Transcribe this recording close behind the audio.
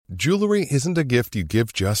Jewelry isn't a gift you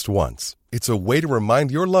give just once. It's a way to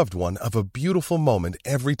remind your loved one of a beautiful moment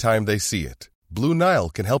every time they see it. Blue Nile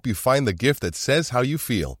can help you find the gift that says how you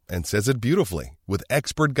feel and says it beautifully, with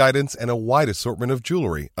expert guidance and a wide assortment of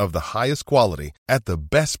jewelry of the highest quality at the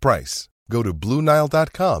best price. Go to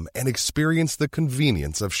BlueNile.com and experience the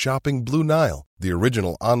convenience of shopping Blue Nile, the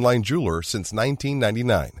original online jeweler since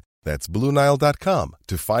 1999. That's BlueNile.com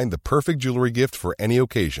to find the perfect jewelry gift for any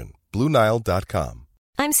occasion. BlueNile.com.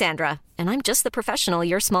 I'm Sandra, and I'm just the professional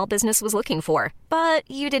your small business was looking for. But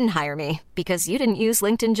you didn't hire me because you didn't use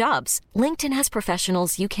LinkedIn Jobs. LinkedIn has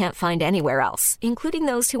professionals you can't find anywhere else, including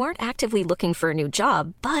those who aren't actively looking for a new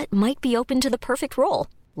job, but might be open to the perfect role,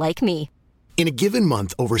 like me. In a given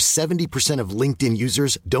month, over 70% of LinkedIn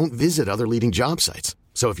users don't visit other leading job sites.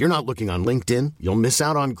 So if you're not looking on LinkedIn, you'll miss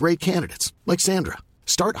out on great candidates like Sandra.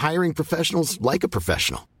 Start hiring professionals like a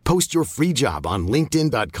professional. Post your free job on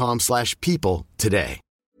linkedin.com/people today.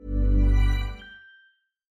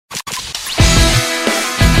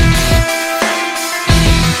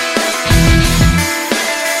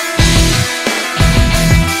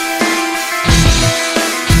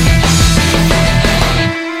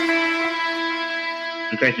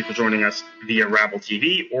 And thank you for joining us via Rabble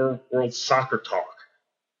TV or World Soccer Talk.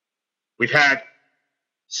 We've had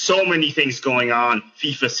so many things going on: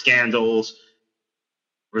 FIFA scandals,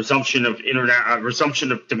 resumption of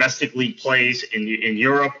domestic league plays in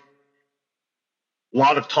Europe. A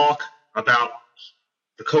lot of talk about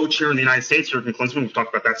the coach here in the United States, Jurgen Klinsmann. We've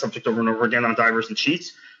talked about that subject over and over again on Divers and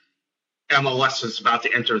Sheets. MLS is about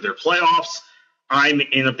to enter their playoffs. I'm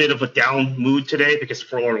in a bit of a down mood today because the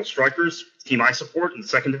Fort Lauderdale Strikers, the team I support in the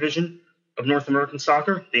second division of North American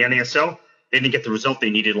soccer, the NASL, they didn't get the result they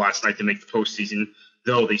needed last night to make the postseason,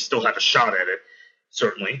 though they still have a shot at it,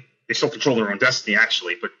 certainly. They still control their own destiny,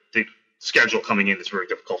 actually, but the schedule coming in is very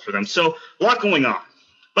difficult for them. So a lot going on.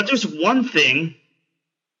 But there's one thing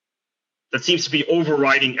that seems to be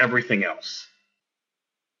overriding everything else.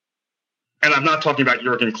 And I'm not talking about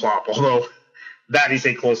Jurgen Klopp, although that is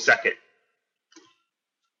a close second.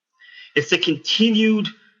 It's the continued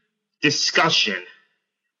discussion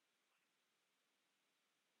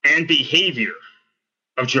and behavior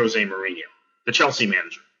of Jose Mourinho, the Chelsea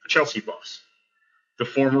manager, the Chelsea boss, the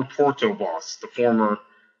former Porto boss, the former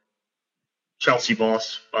Chelsea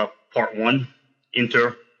boss, part one,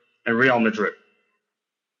 Inter, and Real Madrid.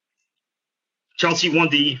 Chelsea won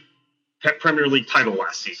the Premier League title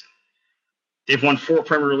last season. They've won 4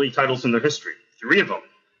 Premier League titles in their history. 3 of them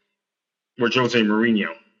were Jose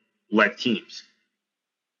Mourinho-led teams.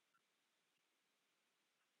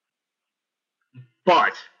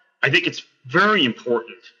 But I think it's very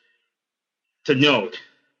important to note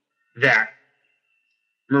that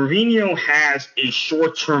Mourinho has a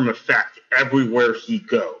short-term effect everywhere he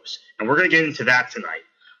goes. And we're going to get into that tonight.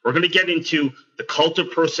 We're going to get into the cult of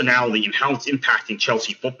personality and how it's impacting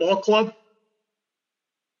Chelsea Football Club,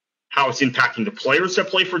 how it's impacting the players that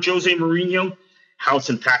play for Jose Mourinho, how it's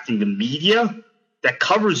impacting the media that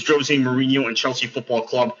covers Jose Mourinho and Chelsea Football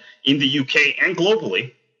Club in the UK and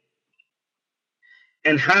globally,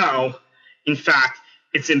 and how, in fact,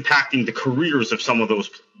 it's impacting the careers of some of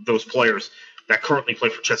those players that currently play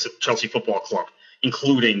for Chelsea Football Club,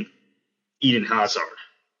 including Eden Hazard,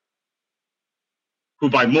 who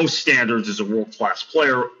by most standards is a world-class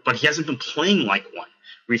player, but he hasn't been playing like one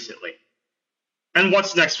recently. And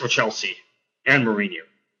what's next for Chelsea and Mourinho?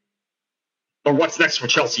 Or what's next for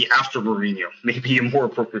Chelsea after Mourinho? Maybe a more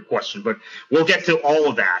appropriate question, but we'll get to all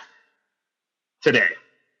of that today.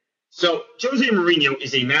 So Jose Mourinho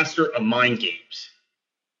is a master of mind games.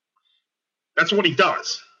 That's what he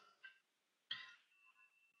does.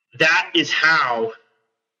 That is how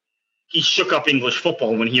he shook up English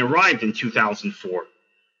football when he arrived in 2004.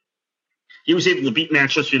 He was able to beat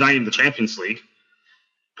Manchester United in the Champions League.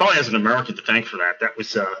 Probably has an American to thank for that. That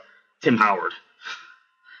was Tim Howard.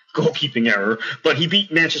 Goalkeeping error. But he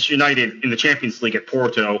beat Manchester United in the Champions League at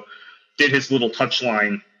Porto, did his little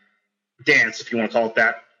touchline dance, if you want to call it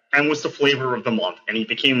that, and was the flavor of the month. And he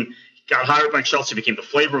got hired by Chelsea, became the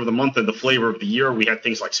flavor of the month and the flavor of the year. We had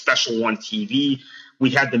things like Special One TV. We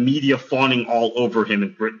had the media fawning all over him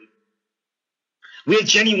in Britain. We had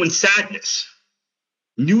genuine sadness.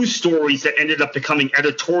 News stories that ended up becoming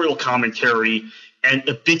editorial commentary and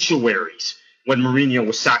obituaries when Mourinho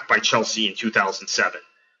was sacked by Chelsea in 2007,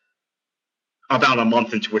 about a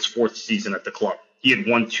month into his 4th season at the club. He had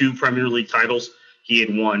won 2 Premier League titles. He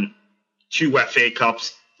had won 2 FA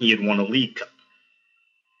Cups. He had won a League Cup.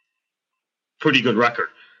 Pretty good record.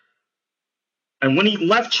 And when he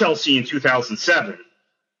left Chelsea in 2007,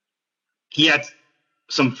 he had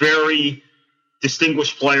some very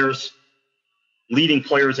distinguished players leading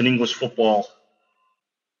players in English football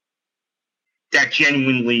that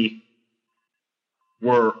genuinely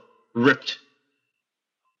were ripped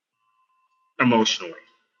emotionally.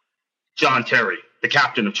 John Terry, the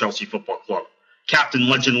captain of Chelsea Football Club. Captain,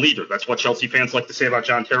 legend, leader. That's what Chelsea fans like to say about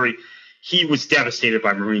John Terry. He was devastated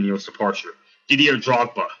by Mourinho's departure. Didier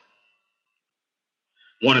Drogba,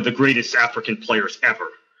 one of the greatest African players ever,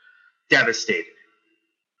 devastated.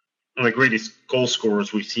 One of the greatest goal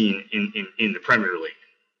scorers we've seen in the Premier League.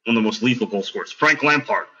 One of the most lethal goal scorers. Frank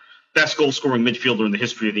Lampard, best goal-scoring midfielder in the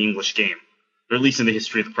history of the English game, or at least in the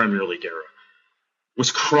history of the Premier League era,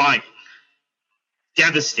 was crying,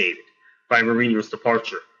 devastated by Mourinho's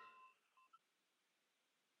departure.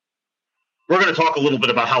 We're going to talk a little bit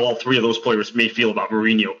about how all three of those players may feel about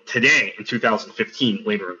Mourinho today in 2015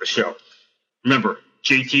 later in the show. Remember,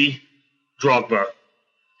 JT, Drogba,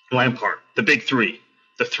 Lampard, the big three.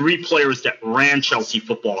 The three players that ran Chelsea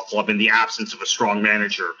Football Club in the absence of a strong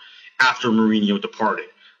manager after Mourinho departed.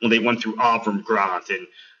 When they went through Avram Grant and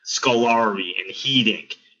Scolari and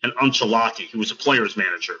Hiddink and Ancelotti, who was a player's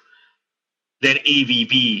manager. Then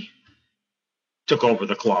AVB took over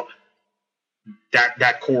the club.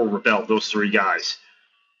 That core rebelled, those three guys.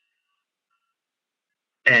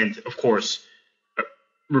 And, of course,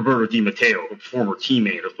 Roberto Di Matteo, a former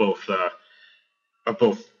teammate of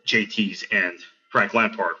both JT's and Frank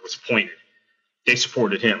Lampard, was appointed. They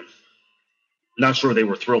supported him. Not sure they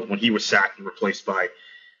were thrilled when he was sacked and replaced by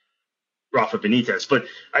Rafa Benitez. But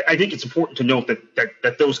I think it's important to note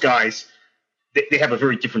that those guys, they have a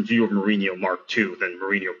very different view of Mourinho Mark II than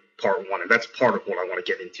Mourinho Part 1. And that's part of what I want to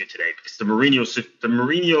get into today. Because the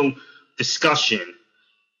Mourinho discussion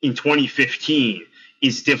in 2015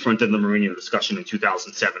 is different than the Mourinho discussion in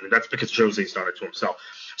 2007. And that's because Jose's done it to himself.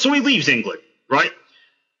 So he leaves England, right?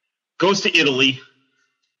 Goes to Italy.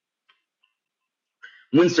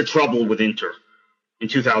 Wins the treble with Inter in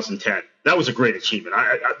 2010. That was a great achievement.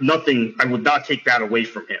 I would not take that away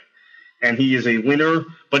from him. And he is a winner,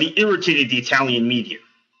 but he irritated the Italian media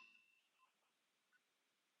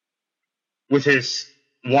with his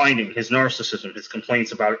whining, his narcissism, his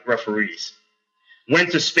complaints about referees.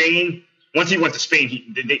 Went to Spain. Once he went to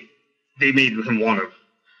Spain, they made him want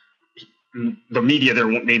to. The media there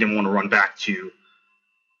made him want to run back to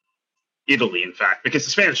Italy, in fact, because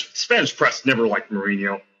the Spanish press never liked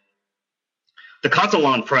Mourinho. The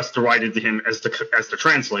Catalan press derided him as the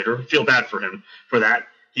translator. I feel bad for him for that.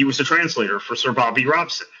 He was the translator for Sir Bobby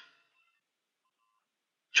Robson.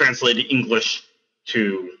 Translated English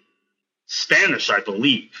to Spanish, I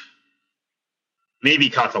believe. Maybe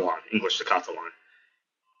Catalan, English to Catalan.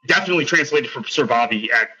 Definitely translated for Sir Bobby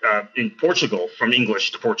in Portugal from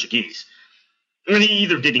English to Portuguese. And he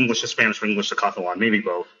either did English to Spanish or English to Catalan, maybe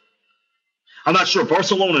both. I'm not sure.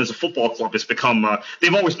 Barcelona as a football club has become,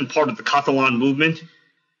 they've always been part of the Catalan movement.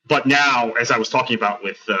 But now, as I was talking about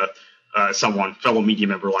with fellow media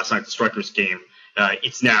member last night at the Strikers game,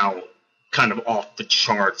 it's now kind of off the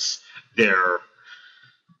charts. Their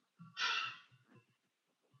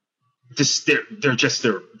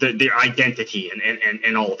identity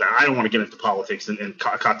and all of that. I don't want to get into politics and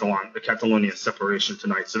Catalonian separation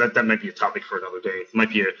tonight, so that might be a topic for another day. It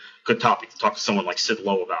might be a good topic to talk to someone like Sid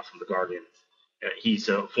Lowe about from The Guardian. He's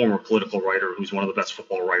a former political writer who's one of the best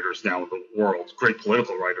football writers now in the world. Great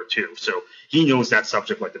political writer, too. So he knows that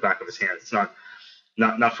subject like the back of his hand. It's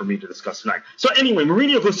not for me to discuss tonight. So anyway,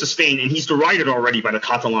 Mourinho goes to Spain, and he's derided already by the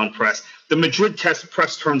Catalan press. The Madrid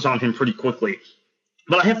press turns on him pretty quickly.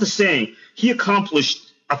 But I have to say, he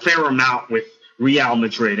accomplished a fair amount with Real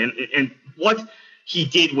Madrid. And what he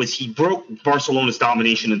did was he broke Barcelona's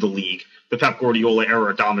domination of the league, the Pep Guardiola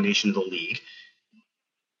era domination of the league,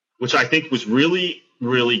 which I think was really,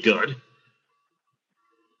 really good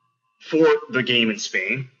for the game in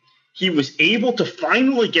Spain. He was able to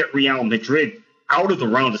finally get Real Madrid out of the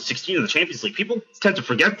round of 16 of the Champions League. People tend to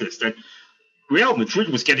forget this, that Real Madrid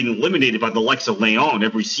was getting eliminated by the likes of Lyon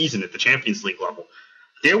every season at the Champions League level.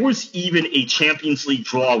 There was even a Champions League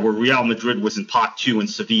draw where Real Madrid was in pot 2 and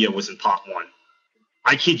Sevilla was in pot 1.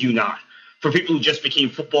 I kid you not. For people who just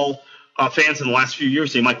became football fans in the last few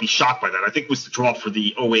years, they might be shocked by that. I think it was the draw for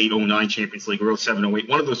the 08-09 Champions League or 07-08,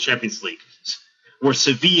 one of those Champions Leagues where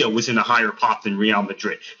Sevilla was in a higher pot than Real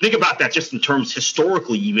Madrid. Think about that just in terms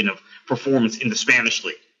historically even of performance in the Spanish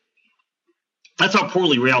league. That's how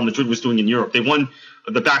poorly Real Madrid was doing in Europe. They won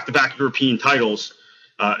the back-to-back European titles,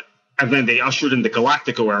 and then they ushered in the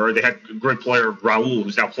Galactico era. They had a great player, Raul,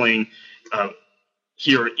 who's now playing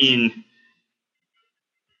here in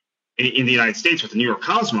the United States with the New York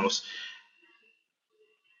Cosmos.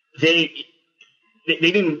 They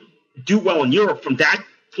didn't do well in Europe from that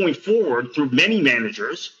point forward through many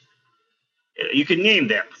managers. You can name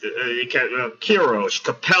them. Queiroz,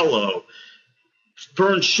 Capello,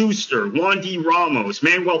 Bernd Schuster, Juan D. Ramos,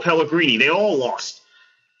 Manuel Pellegrini. They all lost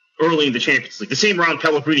early in the Champions League. The same round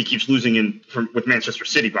Pellegrini keeps losing with Manchester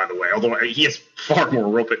City, by the way, although he has far more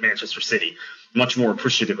rope at Manchester City, much more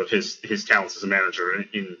appreciative of his talents as a manager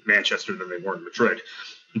in Manchester than they were in Madrid.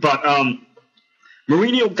 But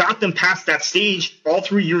Mourinho got them past that stage all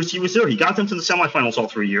 3 years he was there. He got them to the semifinals all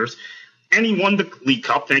 3 years. And he won the League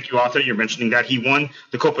Cup. Thank you, Arthur. You're mentioning that. He won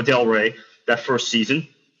the Copa del Rey that first season.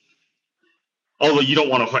 Although you don't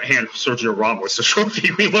want to hand Sergio Ramos the trophy.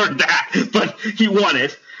 We learned that. But he won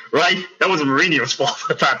it, right? That wasn't Mourinho's fault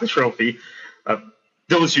about the trophy.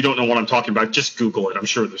 Those who don't know what I'm talking about, just Google it. I'm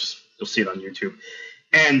sure you'll see it on YouTube.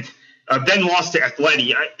 And then lost to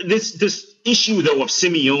Atleti. This issue, though, of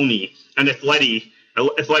Simeone and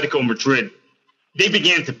Atletico Madrid, they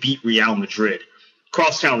began to beat Real Madrid.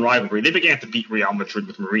 Crosstown rivalry. They began to beat Real Madrid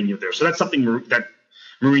with Mourinho there. So that's something that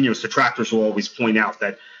Mourinho's detractors will always point out,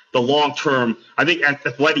 that the long-term, I think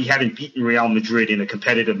Atleti hadn't beaten Real Madrid in a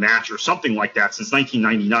competitive match or something like that since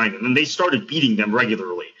 1999, and then they started beating them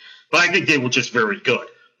regularly. But I think they were just very good.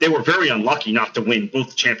 They were very unlucky not to win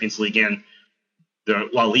both the Champions League and the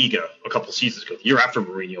La Liga a couple seasons ago, the year after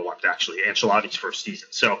Mourinho left, actually, Ancelotti's first season.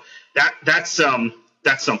 So that's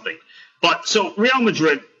something. But so Real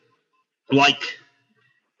Madrid, like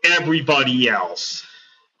everybody else,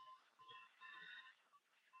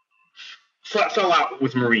 fell out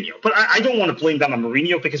with Mourinho. But I don't want to blame that on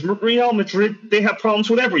Mourinho, because Real Madrid, they have problems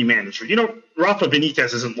with every manager. You know, Rafa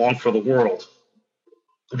Benitez isn't long for the world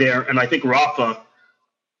there, and I think Rafa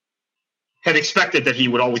had expected that he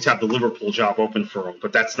would always have the Liverpool job open for him,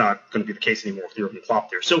 but that's not going to be the case anymore with Jurgen Klopp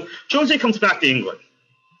there. So Jose comes back to England,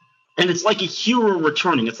 and it's like a hero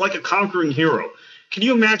returning. It's like a conquering hero. Can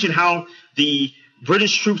you imagine how the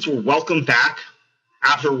British troops were welcomed back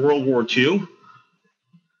after World War II?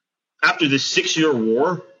 After this 6-year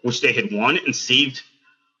war, which they had won and saved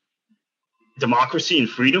democracy and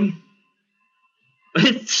freedom?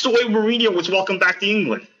 It's the way Mourinho was welcomed back to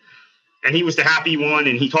England. And he was the happy one,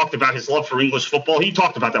 and he talked about his love for English football. He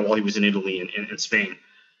talked about that while he was in Italy and Spain.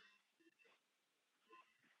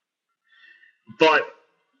 But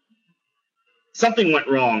something went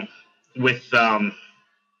wrong with him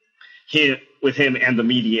and the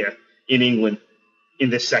media in England in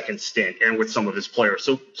this second stint, and with some of his players.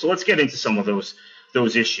 So let's get into some of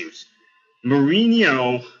those issues.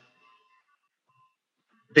 Mourinho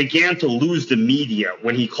began to lose the media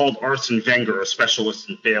when he called Arsene Wenger a specialist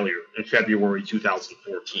in failure in February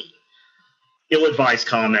 2014. Ill-advised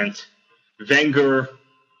comment. Wenger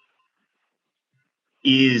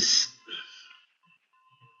is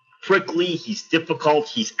prickly, he's difficult,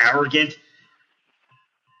 he's arrogant,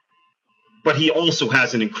 but he also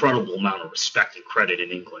has an incredible amount of respect and credit in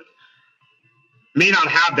England. May not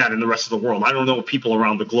have that in the rest of the world. I don't know if people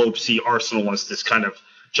around the globe see Arsenal as this kind of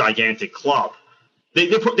gigantic club. They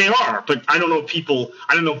are, but I don't know if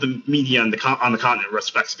the media on the continent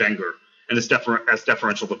respects Wenger and is as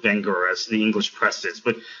deferential to Wenger as the English press is.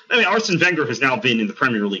 But I mean, Arsene Wenger has now been in the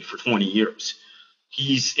Premier League for 20 years.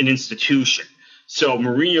 He's an institution. So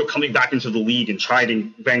Mourinho coming back into the league and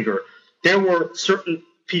chiding Wenger, there were certain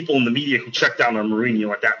people in the media who checked out on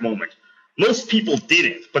Mourinho at that moment. Most people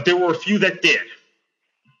didn't, but there were a few that did.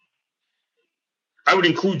 I would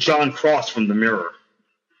include John Cross from the Mirror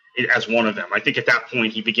as one of them. I think at that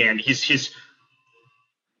point he began and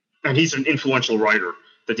he's an influential writer,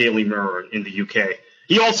 the Daily Mirror in the UK.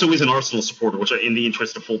 He also is an Arsenal supporter, which, in the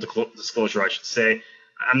interest of full disclosure, I should say,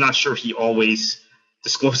 I'm not sure he always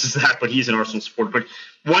discloses that, but he's an Arsenal supporter. But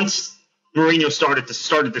once Mourinho started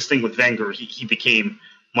this thing with Wenger, he became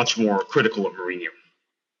much more critical of Mourinho.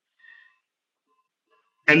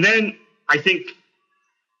 And then I think,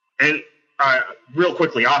 and real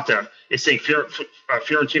quickly, Atta is saying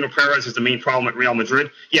Florentino Perez is the main problem at Real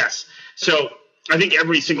Madrid. Yes. So I think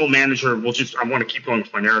every single manager I want to keep going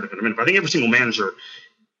with my narrative in a minute, but I think every single manager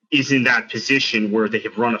is in that position where they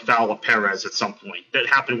have run afoul of Perez at some point. That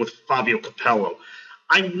happened with Fabio Capello.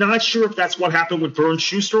 I'm not sure if that's what happened with Bernd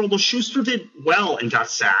Schuster, although Schuster did well and got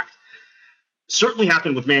sacked. Certainly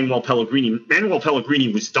happened with Manuel Pellegrini. Manuel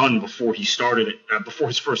Pellegrini was done before he started, before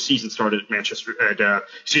his first season started at Manchester.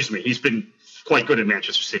 He's been quite good at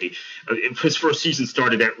Manchester City. His first season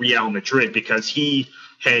started at Real Madrid because he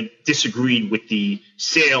had disagreed with the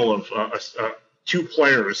sale of two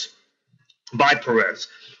players by Perez.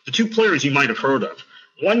 The two players you might have heard of.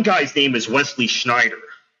 One guy's name is Wesley Sneijder,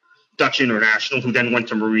 Dutch international, who then went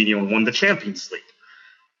to Mourinho and won the Champions League.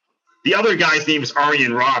 The other guy's name is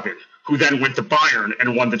Arjen Robben, who then went to Bayern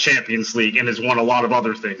and won the Champions League and has won a lot of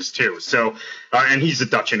other things too. So, and he's a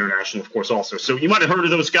Dutch international, of course, also. So you might have heard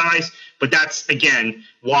of those guys, but that's, again,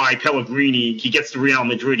 why Pellegrini, he gets to Real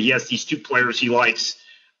Madrid. He has these two players he likes.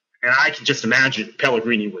 And I can just imagine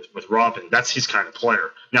Pellegrini with Robin. That's his kind of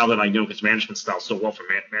player. Now that I know his management style so well from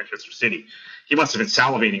Manchester City, he must have been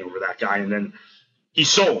salivating over that guy. And then he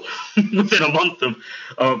sold within a month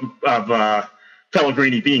of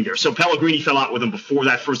Pellegrini being there. So Pellegrini fell out with him before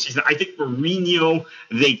that first season. I think Mourinho,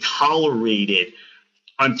 they tolerated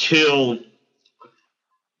until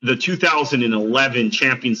the 2011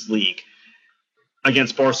 Champions League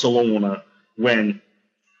against Barcelona, when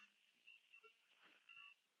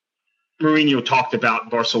Mourinho talked about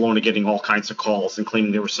Barcelona getting all kinds of calls and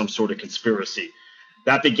claiming there was some sort of conspiracy.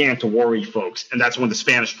 That began to worry folks, and that's when the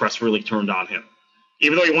Spanish press really turned on him.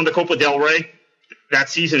 Even though he won the Copa del Rey that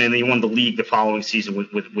season, and then he won the league the following season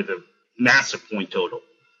with a massive point total.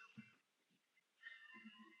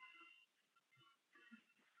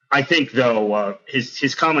 I think, though,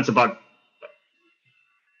 his comments about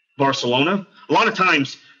Barcelona, a lot of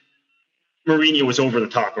times Mourinho is over the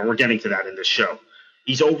top, and we're getting to that in this show.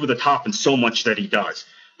 He's over the top in so much that he does.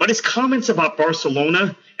 But his comments about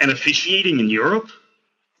Barcelona and officiating in Europe,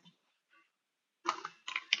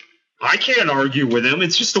 I can't argue with him.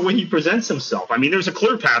 It's just the way he presents himself. I mean, there's a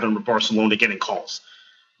clear pattern of Barcelona getting calls,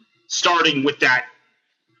 starting with that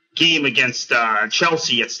game against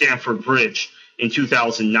Chelsea at Stamford Bridge in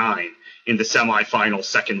 2009 in the semifinal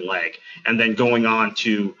second leg, and then going on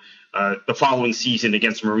to the following season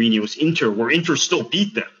against Mourinho's Inter, where Inter still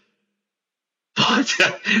beat them. But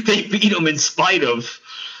they beat them in spite of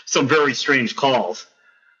some very strange calls.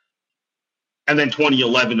 And then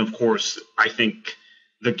 2011, of course, I think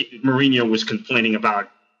Mourinho was complaining about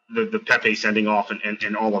the Pepe sending off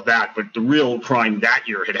and all of that. But the real crime that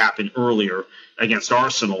year had happened earlier against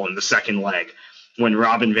Arsenal in the second leg, when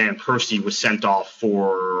Robin van Persie was sent off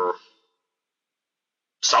for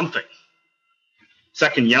something.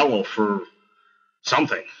 Second yellow for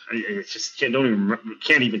something. It's just can't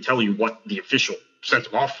even tell you what the official sent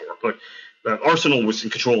him off for. But Arsenal was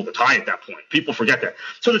in control of the tie at that point. People forget that.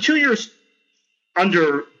 So the 2 years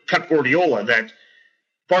under Pep Guardiola that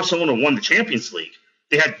Barcelona won the Champions League,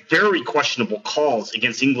 they had very questionable calls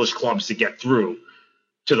against English clubs to get through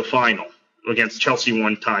to the final, against Chelsea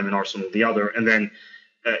one time and Arsenal the other. And then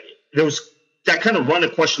that kind of run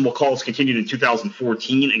of questionable calls continued in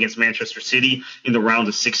 2014 against Manchester City in the round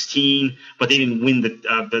of 16, but they didn't win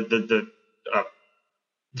the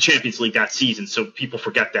Champions League that season, so people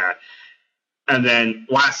forget that. And then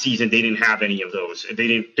last season they didn't have any of those. They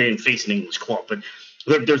didn't face an English club, but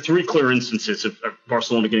there are three clear instances of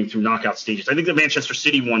Barcelona getting through knockout stages. I think the Manchester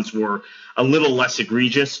City ones were a little less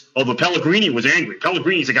egregious, although Pellegrini was angry.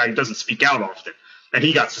 Pellegrini's a guy who doesn't speak out often, and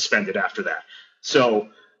he got suspended after that. So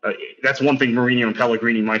that's one thing Mourinho and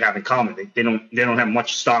Pellegrini might have in common. They don't have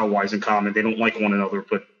much style-wise in common. They don't like one another,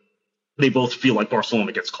 but they both feel like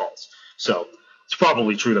Barcelona gets calls. So it's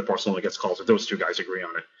probably true that Barcelona gets calls if those two guys agree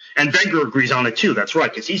on it. And Wenger agrees on it too. That's right,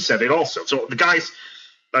 because he said it also. So the guys,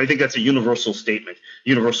 I think that's a universal statement,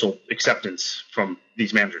 universal acceptance from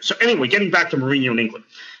these managers. So anyway, getting back to Mourinho in England.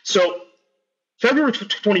 So February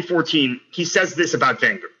 2014, he says this about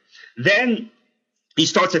Wenger. Then he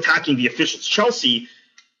starts attacking the officials. Chelsea,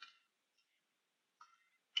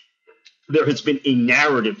 there has been a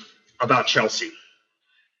narrative about Chelsea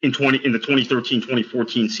in the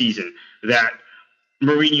 2013-2014 season that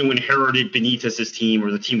Mourinho inherited Benitez's team, or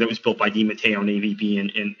the team that was built by Di Matteo and AVB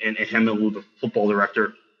and Hemelu, the football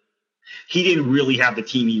director. He didn't really have the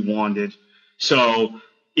team he wanted, so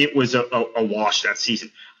it was a wash that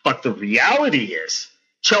season. But the reality is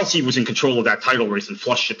Chelsea was in control of that title race and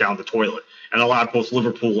flushed it down the toilet and allowed both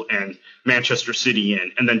Liverpool and Manchester City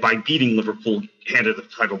in. And then by beating Liverpool, handed the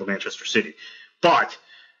title to Manchester City. But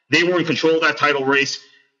they were in control of that title race.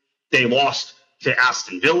 They lost to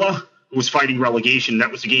Aston Villa, who was fighting relegation.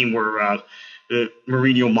 That was the game where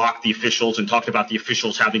Mourinho mocked the officials and talked about the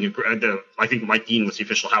officials having I think Mike Dean was the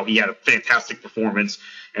official, how he had a fantastic performance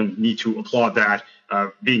and need to applaud that,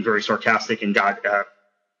 being very sarcastic, and got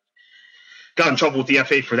in trouble with the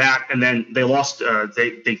FA for that. And then they lost.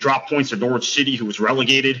 They dropped points to Norwich City, who was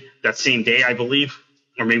relegated that same day, I believe,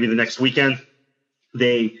 or maybe the next weekend.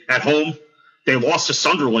 They lost to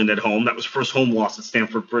Sunderland at home. That was the first home loss at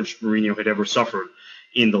Stamford Bridge Mourinho had ever suffered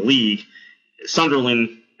in the league.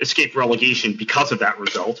 Sunderland escaped relegation because of that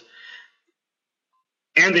result.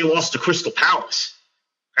 And they lost to Crystal Palace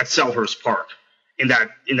at Selhurst Park in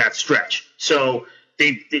that stretch. So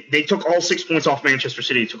they took all 6 points off Manchester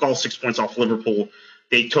City. They took all 6 points off Liverpool.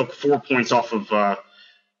 They took 4 points off of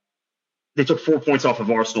They took 4 points off of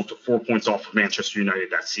Arsenal, took 4 points off of Manchester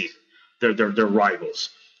United that season. They're rivals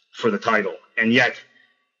for the title, and yet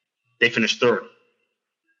they finished third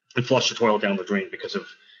and flushed the toilet down the drain because of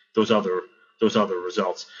those other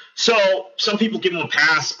results. So some people give him a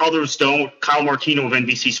pass, others don't. Kyle Martino of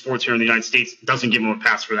NBC Sports here in the United States doesn't give him a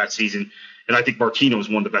pass for that season, and I think Martino is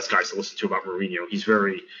one of the best guys to listen to about Mourinho. He's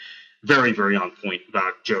very, very, very on point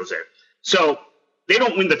about Jose. So they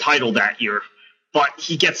don't win the title that year, but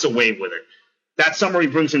he gets away with it. That summer he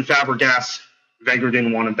brings in Fabregas. Wenger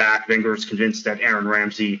didn't want him back. Wenger is convinced that Aaron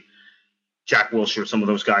Ramsey, Jack Wilshere, some of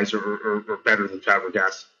those guys are better than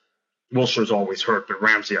Fabregas. Wilshere's always hurt, but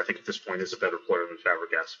Ramsey, I think at this point, is a better player than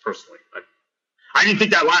Fabregas, personally. I didn't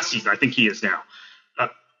think that last season. I think he is now.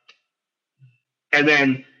 And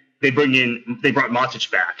then they brought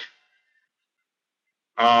Matic back.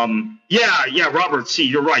 Robert,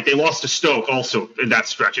 you're right. They lost to Stoke also in that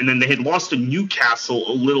stretch. And then they had lost to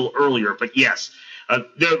Newcastle a little earlier. But yes,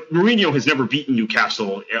 Mourinho has never beaten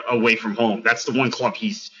Newcastle away from home. That's the one club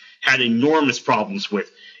he's had enormous problems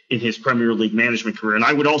with in his Premier League management career. And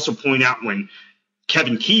I would also point out when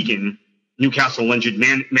Kevin Keegan, Newcastle legend,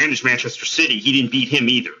 managed Manchester City, he didn't beat him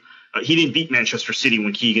either. He didn't beat Manchester City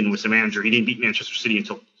when Keegan was the manager. He didn't beat Manchester City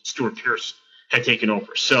until Stuart Pearce had taken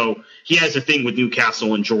over. So he has a thing with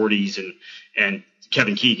Newcastle and Geordies and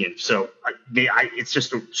Kevin Keegan. So it's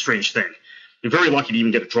just a strange thing. They're very lucky to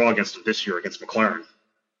even get a draw against them this year against McLaren.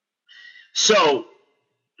 So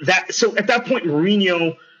at that point,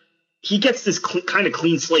 Mourinho, he gets this kind of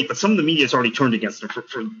clean slate, but some of the media has already turned against him for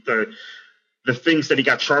the things that he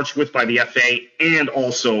got charged with by the FA, and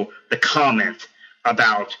also the comment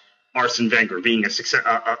about Arsene Wenger being a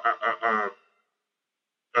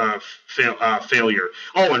failure.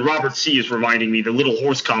 Oh, and Robert C. is reminding me the little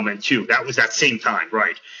horse comment too. That was that same time,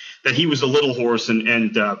 right? That he was a little horse,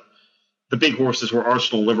 and the big horses were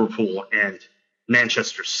Arsenal, Liverpool, and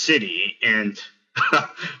Manchester City, and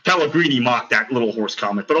Pellegrini mocked that little horse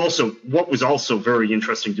comment. But also, what was also very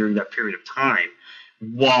interesting during that period of time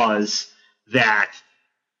was that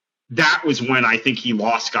was when I think he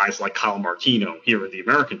lost guys like Kyle Martino here in the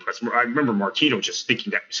American press. I remember Martino just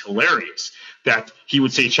thinking that was hilarious, that he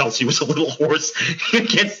would say Chelsea was a little horse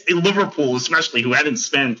against Liverpool, especially, who hadn't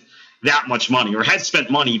spent that much money, or had spent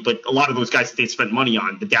money, but a lot of those guys that they'd spent money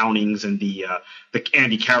on, the Downings and the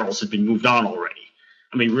Andy Carrolls, had been moved on already.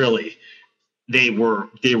 I mean, really, they were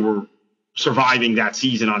surviving that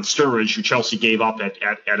season on Sturridge, who Chelsea gave up at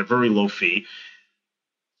a very low fee.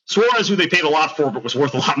 Suarez, who they paid a lot for, but was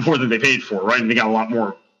worth a lot more than they paid for, right? And they got a lot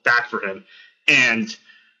more back for him. And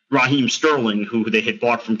Raheem Sterling, who they had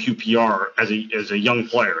bought from QPR as a young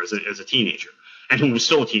player, as a teenager, and who was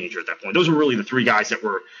still a teenager at that point. Those were really the three guys that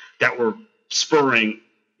were spurring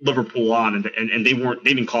Liverpool on, and they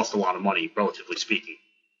didn't cost a lot of money, relatively speaking.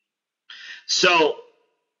 So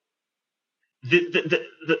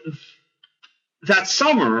that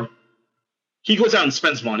summer, he goes out and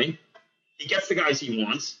spends money. He gets the guys he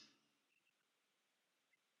wants.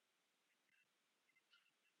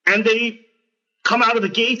 And they come out of the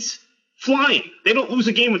gates flying. They don't lose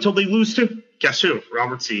a game until they lose to, guess who?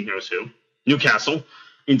 Robert C. knows who. Newcastle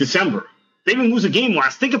in December. They didn't lose a game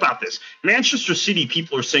last. Think about this. Manchester City,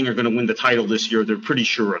 people are saying, are going to win the title this year. They're pretty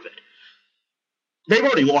sure of it. They've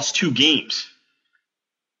already lost 2 games.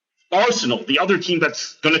 Arsenal, the other team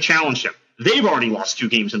that's going to challenge them, they've already lost 2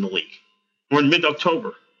 games in the league. We're in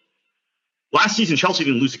mid-October. Last season, Chelsea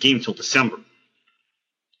didn't lose a game until December.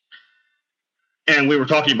 And we were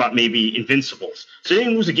talking about maybe invincibles. So they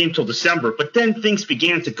didn't lose a game until December, but then things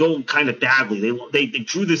began to go kind of badly. They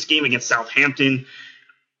drew this game against Southampton.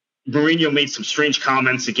 Mourinho made some strange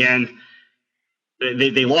comments again.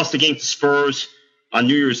 They lost the game to Spurs on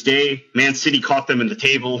New Year's Day. Man City caught them in the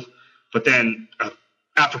table, but then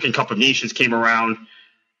African Cup of Nations came around,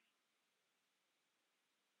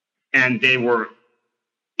 and they were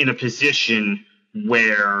in a position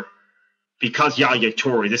where, because Yaya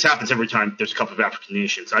Toure, this happens every time there's a Cup of African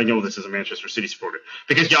Nations. I know this as a Manchester City supporter.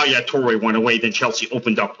 Because Yaya Toure went away, then Chelsea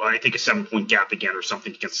opened up, I think, a 7-point gap again or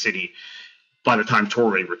something against City by the time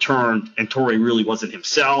Toure returned. And Toure really wasn't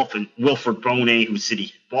himself. And Wilfred Bonet, who City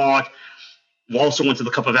had bought, also went to the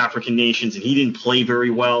Cup of African Nations, and he didn't play very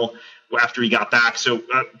well after he got back. So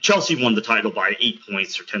Chelsea won the title by 8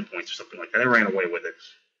 points or 10 points or something like that. They ran away with it.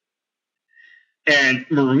 And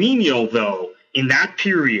Mourinho, though, in that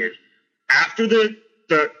period, after the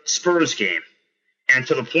Spurs game and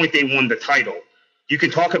to the point they won the title, you can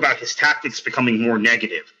talk about his tactics becoming more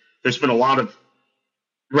negative. There's been a lot of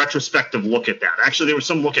retrospective look at that. Actually, there was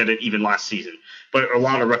some look at it even last season, but a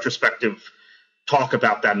lot of retrospective talk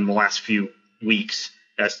about that in the last few weeks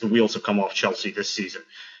as the wheels have come off Chelsea this season.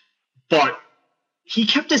 But he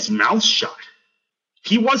kept his mouth shut.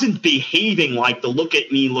 He wasn't behaving like the look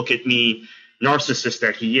at me narcissist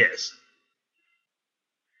that he is.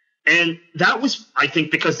 And that was, I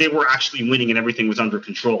think, because they were actually winning and everything was under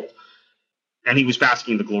control. And he was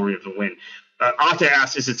basking in the glory of the win. Atta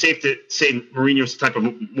asks, is it safe to say Mourinho's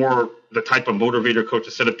the type of motivator coach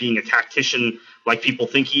instead of being a tactician like people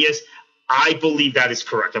think he is? I believe that is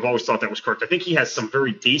correct. I've always thought that was correct. I think he has some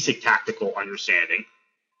very basic tactical understanding.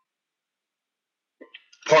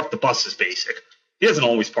 Park the bus is basic. He doesn't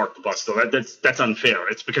always park the bus, though. That's unfair.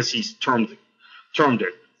 It's because he's termed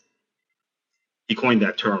it. He coined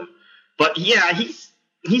that term. But yeah, he's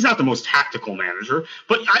not the most tactical manager.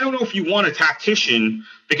 But I don't know if you want a tactician,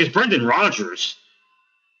 because Brendan Rodgers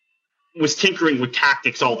was tinkering with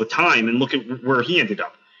tactics all the time, and look at where he ended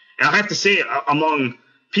up. And I have to say, among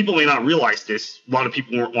people may not realize this, a lot of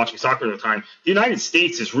people weren't watching soccer at the time, the United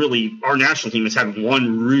States is really, our national team has had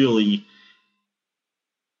one really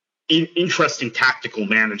interesting tactical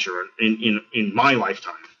manager in my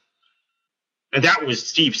lifetime. And that was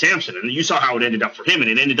Steve Sampson. And you saw how it ended up for him. And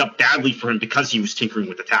it ended up badly for him because he was tinkering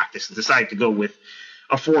with the tactics and decided to go with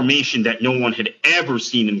a formation that no one had ever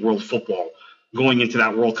seen in world football going into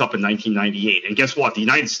that World Cup in 1998. And guess what? The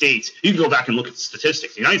United States, you can go back and look at the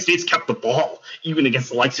statistics. The United States kept the ball even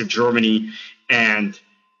against the likes of Germany and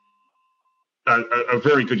a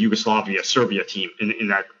very good Serbia team in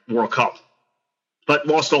that World Cup. But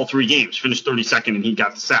lost all 3 games, finished 32nd, and he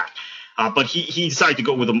got the sack. But he decided to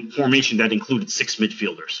go with a formation that included 6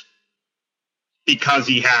 midfielders because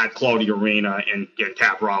he had Claudio Reyna and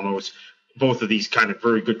Tab Ramos, both of these kind of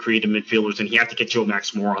very good creative midfielders, and he had to get Joe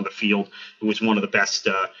Max Moore on the field, who was one of the best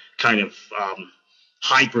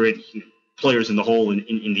hybrid players in the whole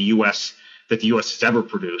in the U.S. that the U.S. has ever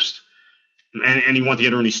produced. And he wanted to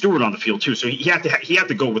get Ernie Stewart on the field too, so he had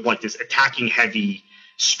to go with like this attacking heavy,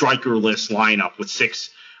 strikerless lineup with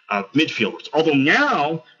 6 midfielders. Although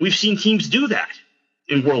now we've seen teams do that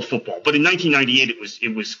in world football, but in 1998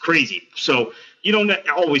 it was crazy. So you don't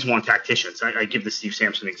always want tacticians. I give the Steve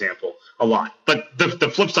Sampson example a lot. But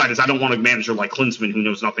the flip side is I don't want a manager like Klinsmann who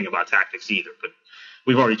knows nothing about tactics either. But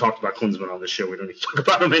we've already talked about Klinsmann on this show. We don't need to talk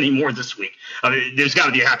about him anymore this week. There's got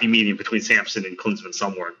to be a happy medium between Sampson and Klinsmann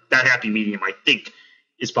somewhere. That happy medium, I think,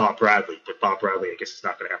 is Bob Bradley. But Bob Bradley, I guess, is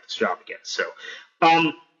not going to have this job again. So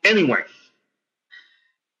anyway,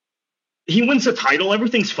 he wins the title.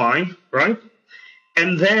 Everything's fine, right?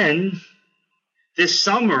 And then this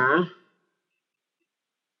summer,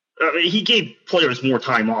 he gave players more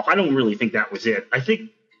time off. I don't really think that was it. I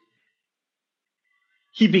think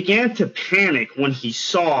he began to panic when he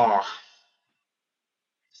saw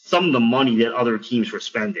some of the money that other teams were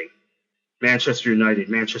spending. Manchester United,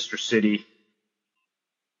 Manchester City,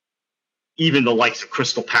 even the likes of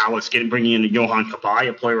Crystal Palace bringing in Johan Cabaye,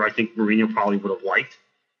 a player I think Mourinho probably would have liked,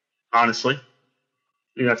 honestly. I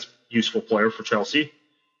think that's a useful player for Chelsea.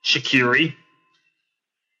 Shaqiri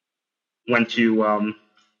went to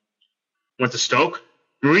Stoke.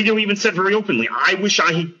 Mourinho even said very openly, I wish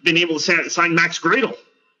I had been able to sign Max Gradel,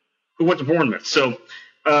 who went to Bournemouth. So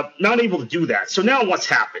not able to do that. So now what's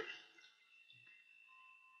happened?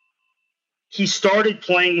 He started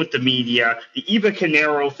playing with the media. The Eva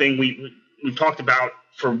Canero thing we talked about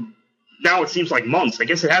for now it seems like months. I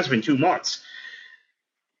guess it has been 2 months.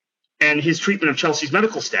 And his treatment of Chelsea's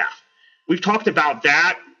medical staff. We've talked about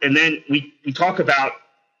that, and then we talk about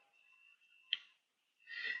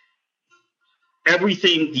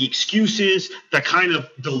everything, the excuses, the kind of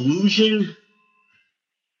delusion.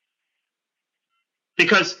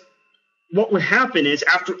 Because what would happen is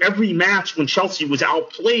after every match when Chelsea was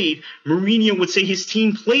outplayed, Mourinho would say his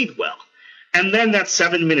team played well. And then that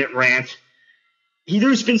 7-minute rant,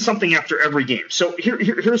 there's been something after every game. So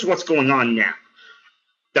here's what's going on now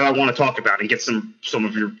that I want to talk about and get some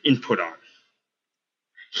of your input on.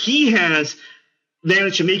 He has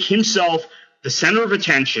managed to make himself the center of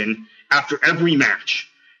attention after every match.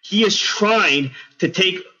 He has tried to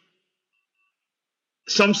take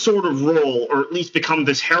some sort of role, or at least become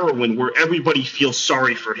this heroine where everybody feels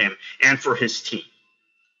sorry for him and for his team.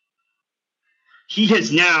 He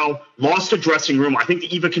has now lost a dressing room. I think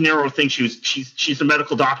the Eva Canero thing, she's a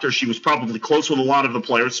medical doctor. She was probably close with a lot of the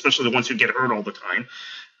players, especially the ones who get hurt all the time,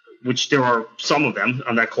 which there are some of them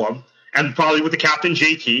on that club, and probably with the captain,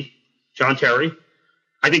 JT, John Terry.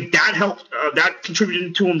 I think that helped. That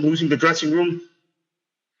contributed to him losing the dressing room.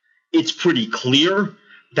 It's pretty clear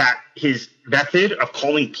that his method of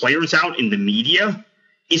calling players out in the media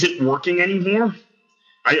isn't working anymore.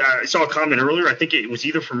 I saw a comment earlier, I think it was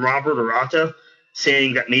either from Robert or Atta,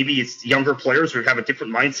 saying that maybe it's younger players who have a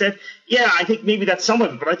different mindset. Yeah, I think maybe that's some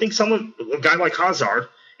of it, but I think a guy like Hazard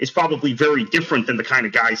is probably very different than the kind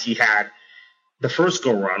of guys he had the first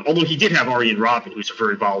go-around, although he did have Arjen Robben, who's a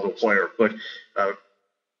very volatile player, but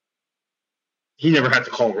he never had to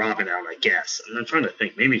call Robben out, I guess. I'm trying to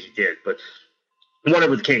think. Maybe he did, but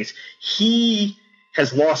whatever the case, he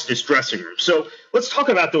has lost his dressing room. So let's talk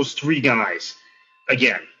about those three guys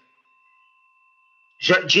again.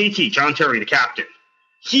 JT, John Terry, the captain,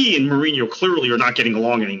 he and Mourinho clearly are not getting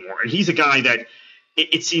along anymore, and he's a guy that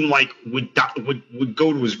it seemed like would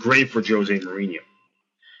go to his grave for Jose Mourinho.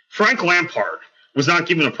 Frank Lampard was not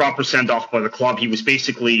given a proper send-off by the club. He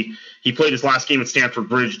played his last game at Stamford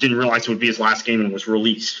Bridge, didn't realize it would be his last game, and was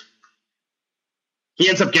released. He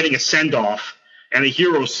ends up getting a send-off and a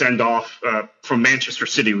hero send-off from Manchester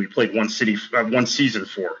City, who he played one season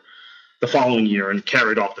for the following year and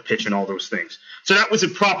carried off the pitch and all those things. So that was a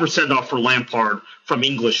proper send-off for Lampard from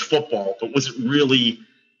English football, but wasn't really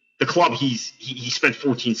the club he spent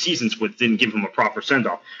 14 seasons with didn't give him a proper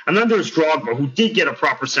send-off. And then there's Drogba, who did get a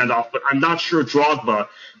proper send-off, but I'm not sure Drogba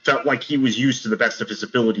felt like he was used to the best of his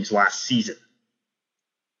abilities last season.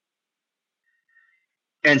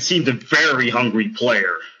 And seemed a very hungry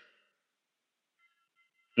player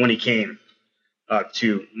when he came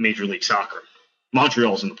to Major League Soccer.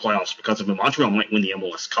 Montreal's in the playoffs because of him. Montreal might win the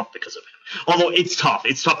MLS Cup because of him. Although it's tough.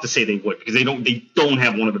 It's tough to say they would because they don't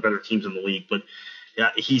have one of the better teams in the league, but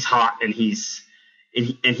he's hot and he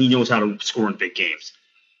knows how to score in big games.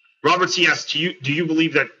 Robert C. asks, do you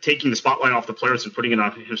believe that taking the spotlight off the players and putting it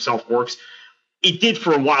on himself works? It did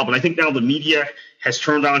for a while, but I think now the media has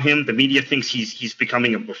turned on him. The media thinks he's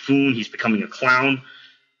becoming a buffoon. He's becoming a clown.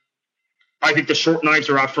 I think the short knives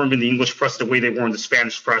are out for him in the English press the way they were in the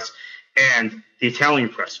Spanish press and the Italian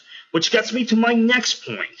press, which gets me to my next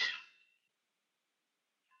point.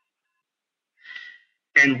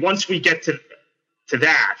 And once we get to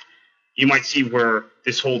that, you might see where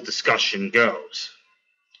this whole discussion goes.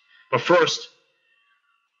 But first,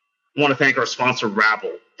 I want to thank our sponsor,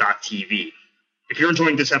 Rabble.tv. If you're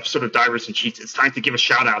enjoying this episode of Divers and Cheats, it's time to give a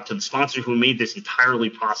shout-out to the sponsor who made this entirely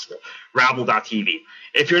possible, Rabble.tv.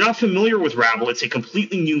 If you're not familiar with Rabble, it's a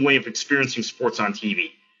completely new way of experiencing sports on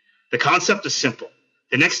TV. The concept is simple.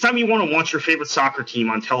 The next time you want to watch your favorite soccer team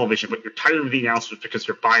on television, but you're tired of the announcements because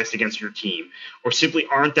you're biased against your team, or simply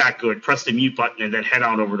aren't that good, press the mute button and then head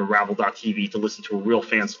on over to Rabble.tv to listen to a real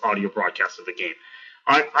fan's audio broadcast of the game.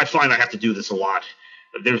 I find I have to do this a lot.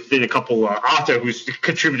 There's been a couple, Ata, who's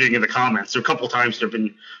contributing in the comments. There are a couple of times there have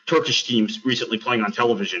been Turkish teams recently playing on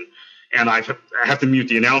television, and I have to mute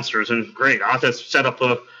the announcers. And great, Ata's set up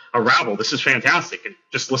a Rabble. This is fantastic. And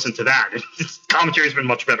just listen to that. Commentary has been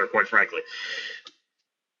much better, quite frankly.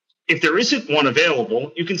 If there isn't one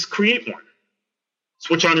available, you can create one.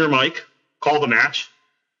 Switch on your mic, call the match.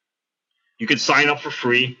 You can sign up for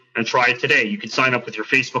free and try it today. You can sign up with your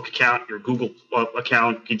Facebook account, your Google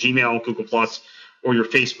account, your Gmail, Google Plus, or your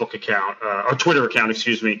Facebook account, or Twitter account,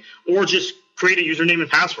 or just create a username and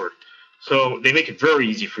password. So they make it very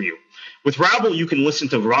easy for you. With Rabble, you can listen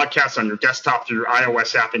to broadcasts on your desktop through your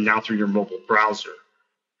iOS app and now through your mobile browser,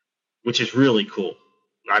 which is really cool.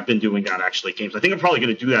 I've been doing that, actually, games. I think I'm probably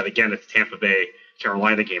going to do that again at the Tampa Bay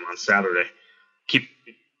Carolina game on Saturday.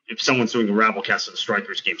 If someone's doing a Rabblecast of the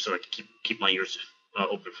Strikers game, so I can keep my ears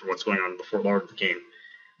open for what's going on in the Fort Lauderdale game.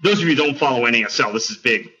 Those of you who don't follow NASL, this is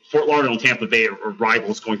big. Fort Lauderdale and Tampa Bay are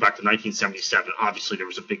rivals going back to 1977. Obviously, there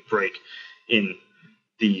was a big break in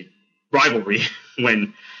the rivalry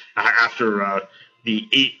when after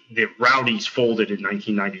the Rowdies folded in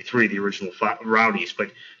 1993, the original Rowdies,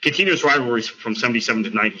 but continuous rivalries from 77 to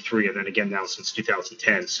 93, and then again now since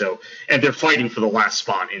 2010. And they're fighting for the last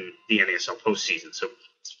spot in the NASL postseason. So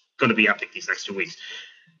it's going to be epic these next 2 weeks.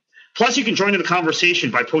 Plus, you can join in the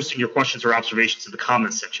conversation by posting your questions or observations in the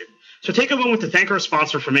comments section. So take a moment to thank our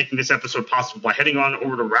sponsor for making this episode possible by heading on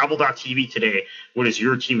over to Rabble.tv today when it's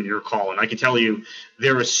your team and your call. And I can tell you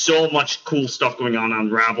there is so much cool stuff going on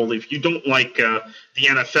Rabble. If you don't like the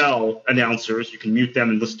NFL announcers, you can mute them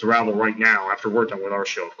and listen to Rabble right now after we're done with our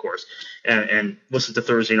show, of course, and listen to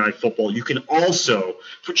Thursday Night Football. You can also,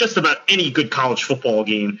 for just about any good college football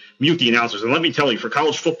game, mute the announcers. And let me tell you, for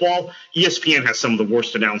college football, ESPN has some of the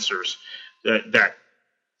worst announcers that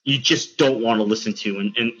you just don't want to listen to,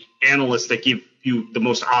 and analysts that give you the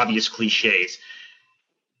most obvious cliches.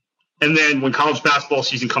 And then when college basketball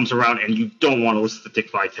season comes around and you don't want to listen to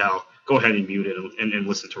Dick Vitale, go ahead and mute it and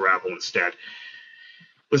listen to Rabble instead.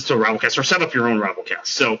 Listen to a Rabblecast or set up your own Rabblecast.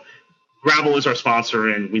 So Rabble is our sponsor,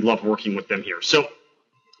 and we love working with them here. So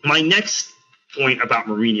my next point about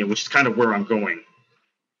Mourinho, which is kind of where I'm going,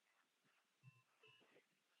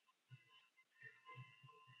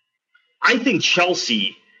 I think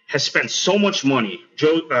Chelsea has spent so much money.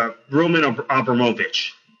 Roman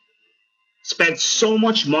Abramovich spent so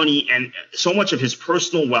much money and so much of his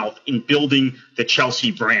personal wealth in building the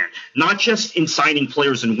Chelsea brand, not just in signing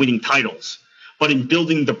players and winning titles, but in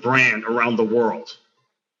building the brand around the world.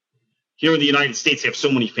 Here in the United States, they have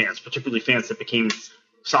so many fans, particularly fans that became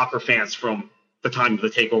soccer fans from the time of the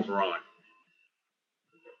takeover on.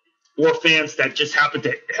 Or fans that just happen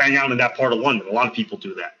to hang out in that part of London. A lot of people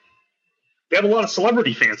do that. They have a lot of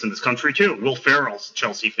celebrity fans in this country, too. Will Ferrell's a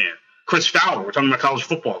Chelsea fan. Chris Fowler, we're talking about college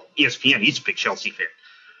football, ESPN, he's a big Chelsea fan.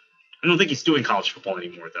 I don't think he's doing college football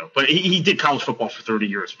anymore, though. But he did college football for 30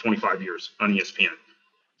 years, 25 years on ESPN.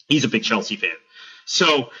 He's a big Chelsea fan.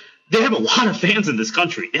 So they have a lot of fans in this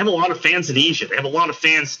country. They have a lot of fans in Asia. They have a lot of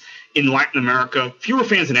fans in Latin America. Fewer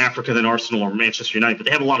fans in Africa than Arsenal or Manchester United, but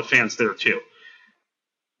they have a lot of fans there, too.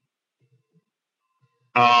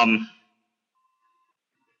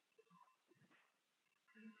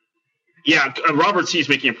 Yeah, Robert C. is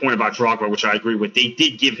making a point about Drogba, which I agree with. They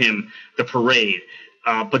did give him the parade,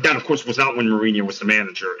 but that, of course, was not when Mourinho was the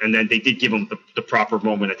manager. And then they did give him the proper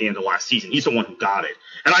moment at the end of last season. He's the one who got it.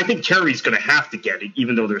 And I think Terry's going to have to get it,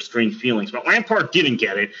 even though there's strained feelings. But Lampard didn't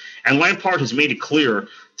get it, and Lampard has made it clear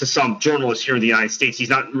to some journalists here in the United States he's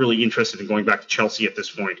not really interested in going back to Chelsea at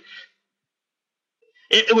this point.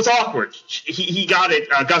 It was awkward. He got it.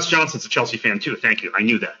 Gus Johnson's a Chelsea fan, too. Thank you. I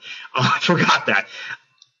knew that. I forgot that.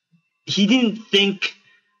 He didn't think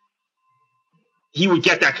he would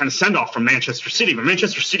get that kind of send-off from Manchester City, but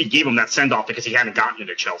Manchester City gave him that send-off because he hadn't gotten it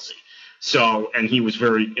at Chelsea. So, and he was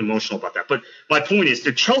very emotional about that. But my point is,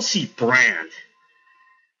 the Chelsea brand,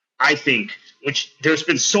 I think, which there's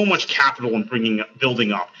been so much capital in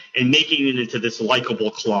building up and making it into this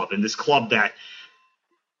likable club, and this club that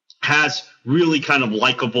has really kind of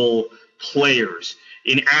likable players.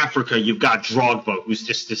 In Africa, you've got Drogba, who's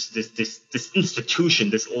just this institution,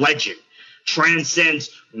 this legend, transcends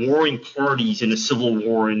warring parties in a civil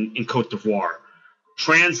war in Cote d'Ivoire,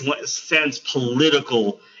 transcends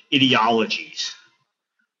political ideologies.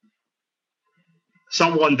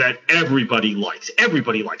 Someone that everybody likes.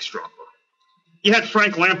 Everybody likes Drogba. You had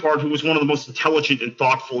Frank Lampard, who was one of the most intelligent and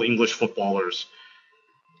thoughtful English footballers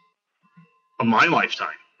of my lifetime.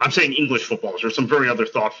 I'm saying English footballers. There's some very other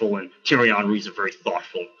thoughtful, and Thierry Henry's a very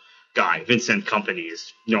thoughtful guy. Vincent Kompany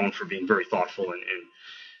is known for being very thoughtful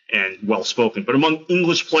and well-spoken. But among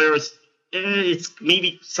English players, it's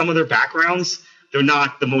maybe some of their backgrounds. They're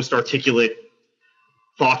not the most articulate,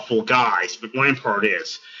 thoughtful guys, but Lampard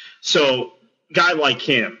is. So a guy like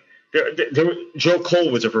him, Joe Cole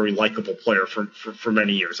was a very likable player for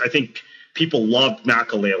many years. I think people loved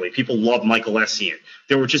Makelele. People loved Michael Essien.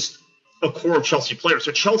 They were just a core of Chelsea players.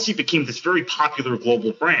 So Chelsea became this very popular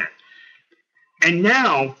global brand. And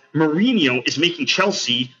now Mourinho is making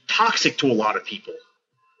Chelsea toxic to a lot of people.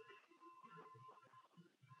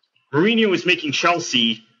 Mourinho is making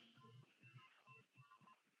Chelsea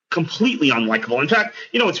completely unlikable. In fact,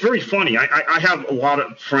 it's very funny. I have a lot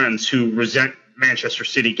of friends who resent Manchester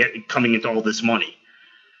City coming into all this money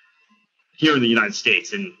here in the United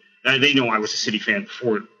States. And they know I was a City fan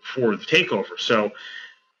before the takeover. So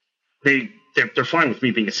they're fine with me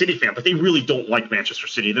being a City fan, but they really don't like Manchester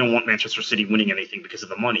City. They don't want Manchester City winning anything because of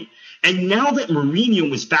the money. And now that Mourinho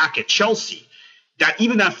was back at Chelsea,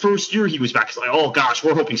 even that first year he was back, it's like, oh gosh,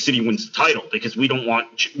 we're hoping City wins the title because we don't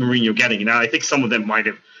want Mourinho getting it. Now I think some of them might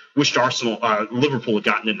have wished Liverpool had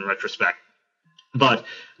gotten it in retrospect, but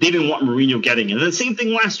they didn't want Mourinho getting it. And the same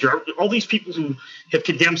thing last year. All these people who have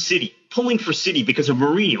condemned City, pulling for City because of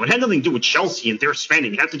Mourinho. It had nothing to do with Chelsea and their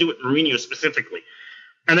spending. It had to do with Mourinho specifically.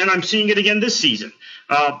 And then I'm seeing it again this season.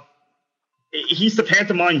 He's the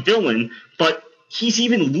pantomime villain, but he's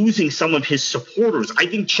even losing some of his supporters. I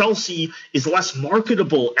think Chelsea is less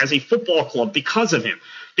marketable as a football club because of him.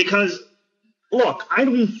 Because, look, I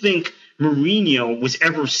don't think Mourinho was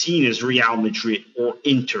ever seen as Real Madrid or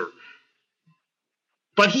Inter.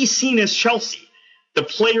 But he's seen as Chelsea. The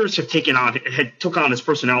players have took on his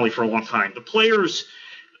personality for a long time. The players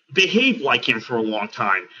behaved like him for a long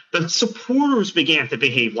time. The supporters began to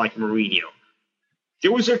behave like Mourinho.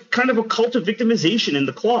 There was a kind of a cult of victimization in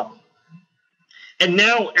the club. And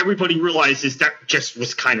now everybody realizes that just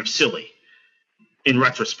was kind of silly in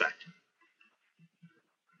retrospect.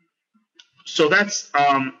 So that's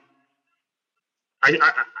I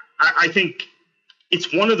think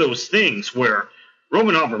it's one of those things where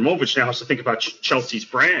Roman Abramovich now has to think about Chelsea's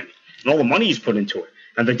brand and all the money he's put into it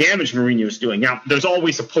and the damage Mourinho is doing. Now, there's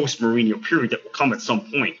always a post-Mourinho period that will come at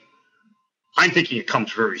some point. I'm thinking it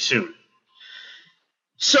comes very soon.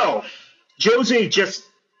 So, Jose just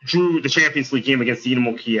drew the Champions League game against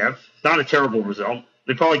Dynamo Kiev. Not a terrible result.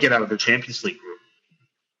 They probably get out of the Champions League group.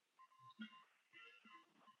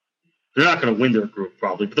 They're not going to win their group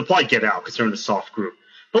probably, but they'll probably get out because they're in a soft group.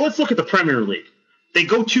 But let's look at the Premier League. They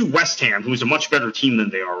go to West Ham, who's a much better team than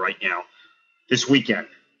they are right now, this weekend.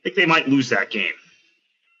 I think they might lose that game.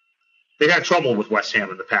 They've had trouble with West Ham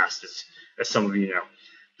in the past, as some of you know.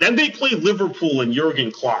 Then they play Liverpool and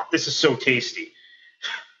Jurgen Klopp. This is so tasty.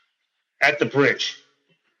 At the Bridge.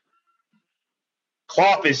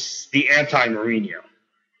 Klopp is the anti-Mourinho.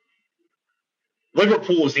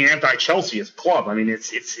 Liverpool is the anti-Chelsea as a club. I mean,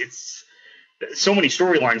 it's so many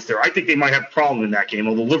storylines there. I think they might have a problem in that game,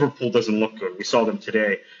 although Liverpool doesn't look good. We saw them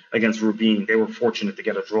today against Rubin. They were fortunate to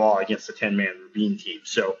get a draw against the 10-man Rubin team.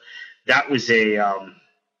 So that was a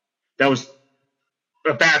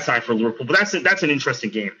bad sign for Liverpool, but that's an interesting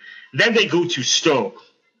game. Then they go to Stoke,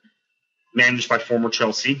 managed by former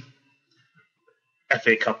Chelsea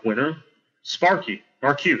FA Cup winner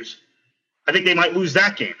Mark Hughes. I think they might lose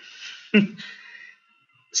that game.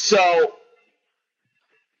 So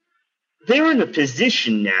they're in a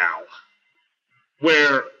position now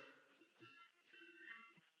where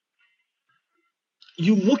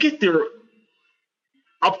you look at their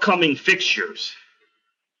upcoming fixtures.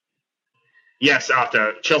 Yes,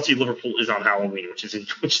 after Chelsea-Liverpool is on Halloween, which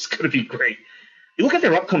is going to be great. You look at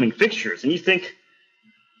their upcoming fixtures and you think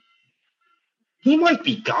he might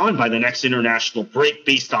be gone by the next international break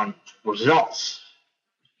based on results.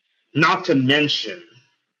 Not to mention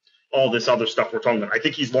all this other stuff we're talking about. I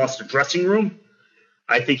think he's lost the dressing room.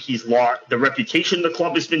 I think he's lost the reputation of the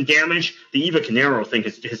club has been damaged. The Eva Canero thing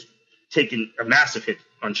has taken a massive hit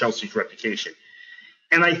on Chelsea's reputation.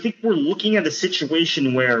 And I think we're looking at a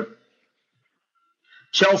situation where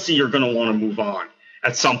Chelsea are going to want to move on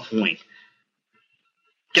at some point.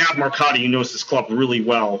 Gab Marcotti, who knows this club really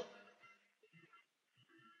well,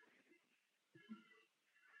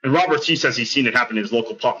 and Robert C. says he's seen it happen in his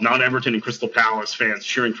local pub. Non-Everton and Crystal Palace fans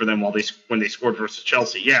cheering for them when they scored versus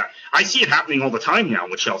Chelsea. Yeah, I see it happening all the time now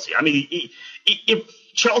with Chelsea. I mean, if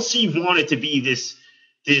Chelsea wanted to be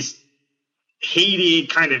this hated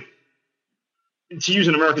kind of, to use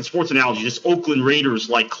an American sports analogy, this Oakland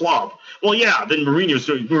Raiders-like club, well, yeah, then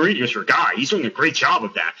Mourinho's your guy. He's doing a great job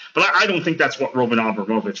of that. But I don't think that's what Roman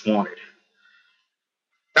Abramovich wanted.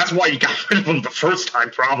 That's why you got rid of him the first time,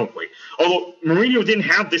 probably. Although Mourinho didn't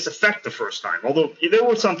have this effect the first time. Although there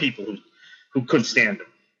were some people who couldn't stand him.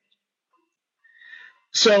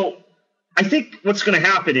 So I think what's going to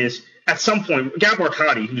happen is, at some point, Gab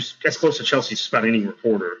Marcotti, who's as close to Chelsea as about any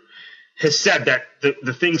reporter, has said that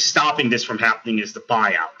the thing stopping this from happening is the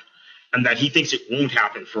buyout. And that he thinks it won't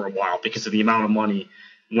happen for a while because of the amount of money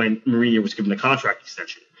when Mourinho was given the contract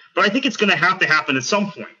extension. But I think it's going to happen at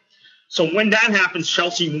some point. So when that happens,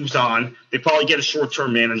 Chelsea moves on. They probably get a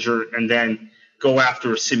short-term manager and then go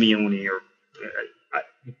after a Simeone or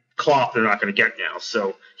Klopp. They're not going to get now,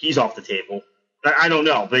 so he's off the table. I don't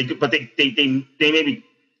know, but they maybe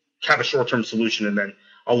have a short-term solution and then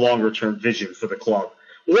a longer-term vision for the club.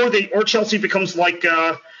 Or Chelsea becomes like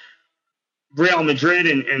Real Madrid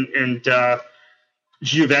and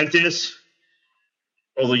Juventus.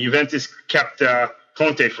 Although Juventus kept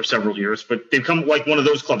Conte for several years, but they've become like one of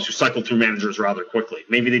those clubs who cycle through managers rather quickly.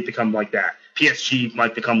 Maybe they become like that. PSG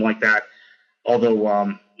might become like that,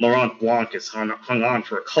 although Laurent Blanc has hung on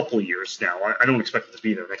for a couple of years now. I don't expect him to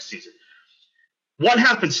be there next season. What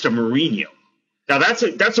happens to Mourinho? Now,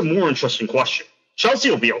 that's a more interesting question. Chelsea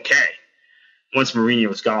will be okay once Mourinho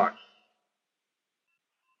is gone.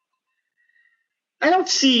 I don't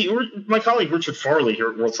see – my colleague Richard Farley here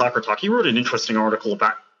at World Soccer Talk, he wrote an interesting article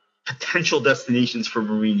about potential destinations for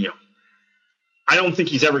Mourinho. I don't think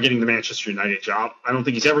he's ever getting the Manchester United job. I don't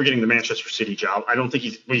think he's ever getting the Manchester City job. I don't think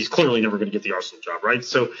he's clearly never going to get the Arsenal job, right?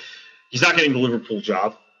 So he's not getting the Liverpool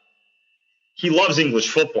job. He loves English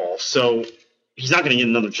football, so he's not going to get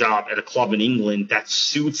another job at a club in England that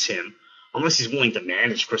suits him unless he's willing to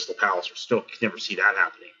manage Crystal Palace or Stoke. You never see that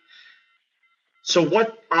happening. So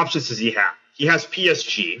what options does he have? He has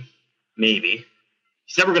PSG, maybe.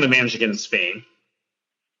 He's never going to manage again in Spain.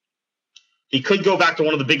 He could go back to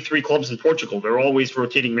one of the big three clubs in Portugal. They're always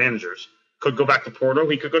rotating managers. Could go back to Porto.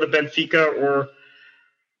 He could go to Benfica or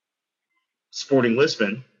Sporting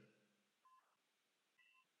Lisbon.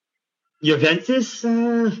 Juventus,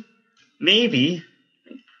 maybe.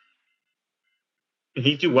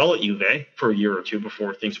 He'd do well at Juve for a year or two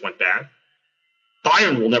before things went bad.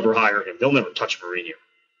 Bayern will never hire him. They'll never touch Mourinho.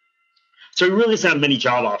 So he really doesn't have many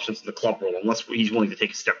job options in the club role unless he's willing to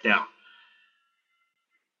take a step down.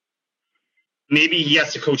 Maybe he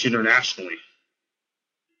has to coach internationally.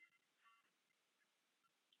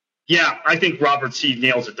 Yeah, I think Robert C.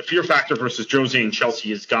 nails it. The fear factor versus Jose and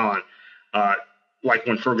Chelsea is gone, like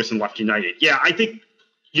when Ferguson left United. Yeah, I think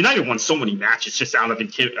United won so many matches just out of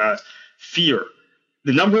fear.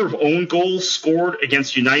 The number of own goals scored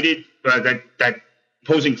against United that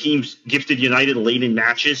opposing teams gifted United late in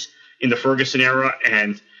matches in the Ferguson era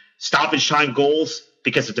and stoppage time goals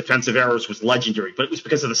because of defensive errors was legendary, but it was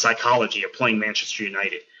because of the psychology of playing Manchester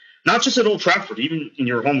United. Not just at Old Trafford, even in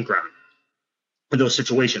your home ground in those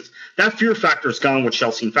situations. That fear factor is gone with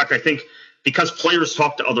Chelsea. In fact, I think because players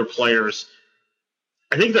talk to other players,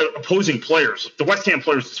 I think the opposing players, the West Ham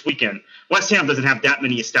players this weekend, West Ham doesn't have that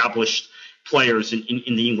many established players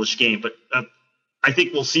in the English game, but I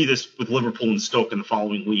think we'll see this with Liverpool and Stoke in the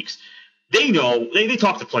following weeks. They know, they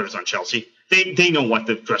talk to players on Chelsea. They know what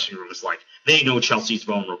the dressing room is like. They know Chelsea's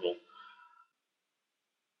vulnerable.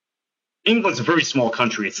 England's a very small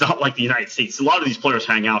country. It's not like the United States. A lot of these players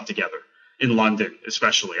hang out together, in London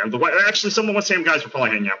especially. Actually, some of the West Ham guys are probably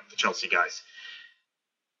hanging out with the Chelsea guys.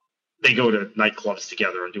 They go to nightclubs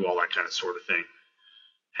together and do all that kind of sort of thing.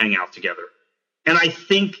 Hang out together. And I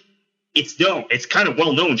think it's kind of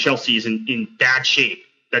well known Chelsea is in bad shape,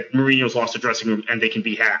 that Mourinho's lost the dressing room and they can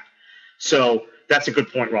be hacked. So that's a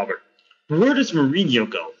good point, Robert. Where does Mourinho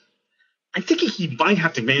go? I'm thinking he might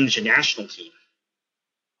have to manage a national team.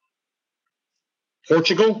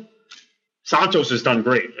 Portugal? Santos has done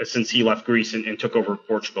great since he left Greece and took over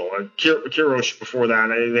Portugal. Queiroz before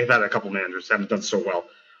that, they've had a couple managers haven't done so well.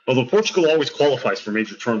 Although Portugal always qualifies for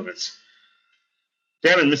major tournaments. They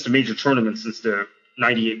haven't missed a major tournament since the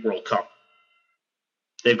 98 World Cup.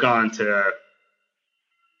 They've gone to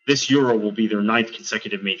this Euro will be their 9th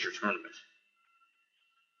consecutive major tournament.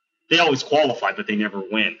 They always qualify, but they never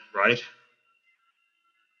win, right?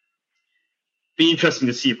 Be interesting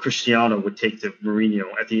to see if Cristiano would take to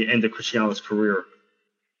Mourinho at the end of Cristiano's career.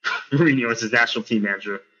 Mourinho as his national team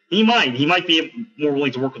manager. He might be more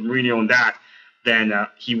willing to work with Mourinho on that than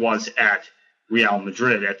he was at Real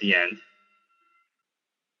Madrid at the end.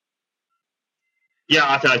 Yeah,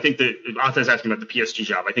 I think that Ata's asking about the PSG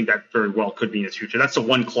job. I think that very well could be in his future. That's the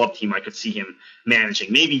one club team I could see him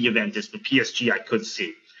managing. Maybe Juventus, but PSG I could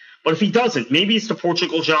see. But if he doesn't, maybe it's the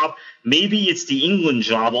Portugal job. Maybe it's the England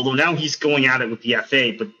job, although now he's going at it with the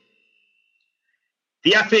FA. But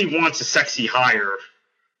the FA wants a sexy hire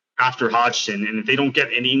after Hodgson, and if they don't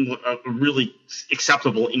get a really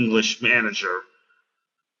acceptable English manager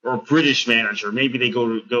or British manager, maybe they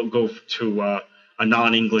go to a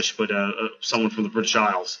non-English, but someone from the British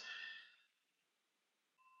Isles.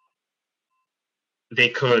 They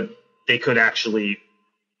could actually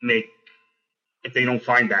make, if they don't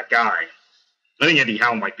find that guy. I think Eddie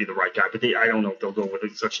Howe might be the right guy, but I don't know if they'll go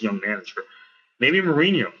with such a young manager. Maybe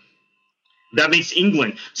Mourinho. That makes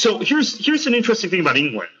England. So here's an interesting thing about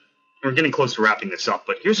England. We're getting close to wrapping this up,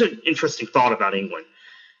 but here's an interesting thought about England.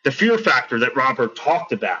 The fear factor that Robert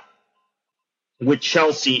talked about with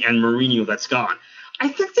Chelsea and Mourinho that's gone. I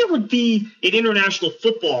think there would be in international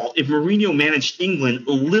football, if Mourinho managed England,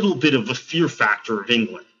 a little bit of a fear factor of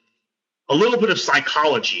England. A little bit of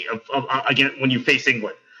psychology of again, when you face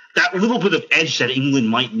England. That little bit of edge that England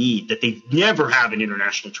might need that they never have in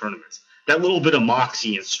international tournaments. That little bit of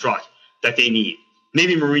moxie and strut that they need.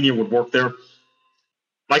 Maybe Mourinho would work there.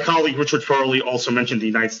 My colleague Richard Farley also mentioned the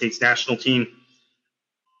United States national team.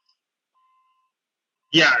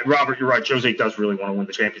 Yeah, Robert, you're right. Jose does really want to win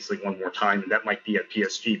the Champions League one more time, and that might be at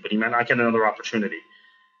PSG, but he might not get another opportunity.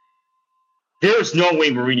 There is no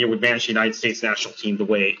way Mourinho would manage the United States national team the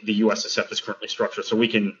way the USSF is currently structured, so we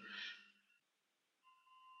can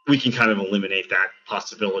kind of eliminate that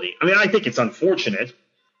possibility. I mean, I think it's unfortunate.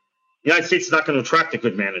 The United States is not going to attract a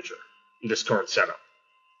good manager in this current setup.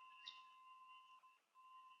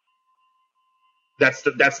 That's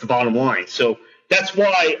the bottom line. So that's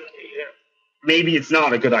why maybe it's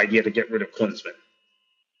not a good idea to get rid of Klinsmann.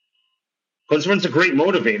 Klinsmann's a great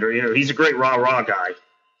motivator. You know, he's a great rah-rah guy.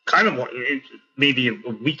 Kind of maybe a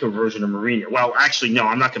weaker version of Mourinho. Well, actually, no,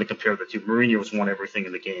 I'm not going to compare the two. Mourinho has won everything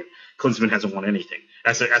in the game. Klinsmann hasn't won anything.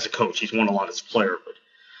 As a coach, he's won a lot as a player, but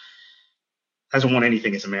hasn't won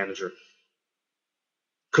anything as a manager.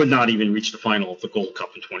 Could not even reach the final of the Gold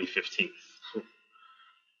Cup in 2015.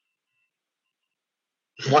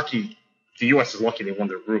 Lucky. The U.S. is lucky they won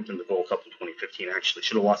their group in the Gold Cup in 2015, actually.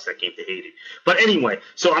 Should have lost that game to Haiti. But anyway,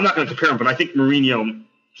 so I'm not going to compare him, but I think Mourinho,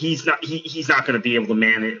 he's not going to be able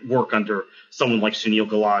to work under someone like Sunil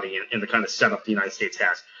Gulati and the kind of setup the United States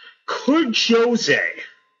has. Could Jose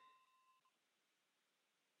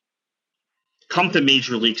come to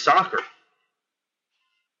Major League Soccer?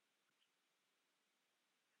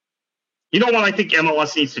 You know what I think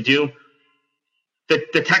MLS needs to do?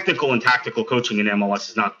 The technical and tactical coaching in MLS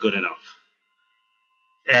is not good enough.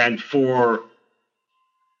 And for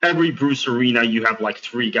every Bruce Arena, you have like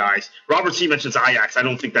 3 guys. Robert C. mentions Ajax. I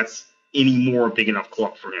don't think that's anymore a big enough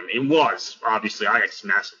club for him. It was, obviously, Ajax,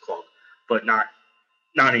 massive club, but not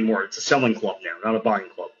anymore. It's a selling club now, not a buying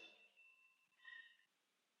club.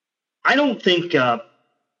 I don't think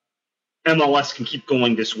MLS can keep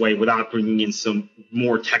going this way without bringing in some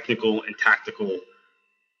more technical and tactical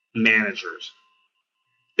managers.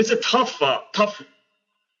 It's a tough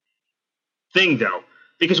thing, though,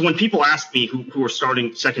 because when people ask me who are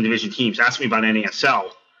starting second division teams, ask me about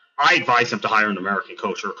NASL, I advise them to hire an American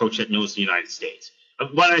coach or a coach that knows the United States.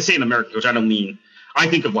 When I say an American coach, I don't mean – I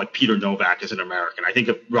think of like Peter Novak as an American. I think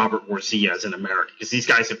of Robert Warzia as an American because these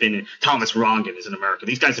guys have been in – Thomas Rongen as an American.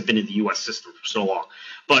 These guys have been in the U.S. system for so long.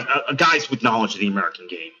 But guys with knowledge of the American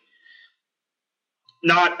game.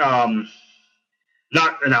 Not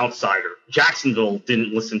an outsider. Jacksonville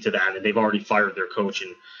didn't listen to that, and they've already fired their coach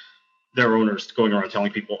and their owners going around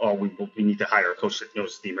telling people, oh, we need to hire a coach that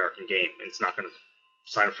knows the American game, and it's not going to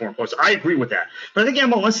sign a foreign coach. I agree with that. But I think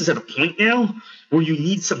MLS is at a point now where you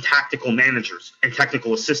need some tactical managers and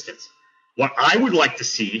technical assistants. What I would like to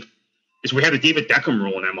see is we had a David Beckham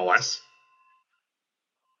rule in MLS.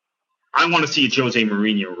 I want to see a Jose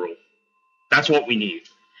Mourinho rule. That's what we need.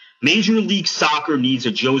 Major League Soccer needs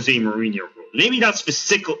a Jose Mourinho rule. Maybe not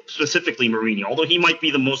specifically Mourinho, although he might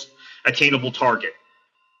be the most attainable target.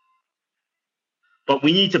 But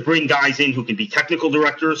we need to bring guys in who can be technical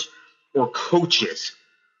directors or coaches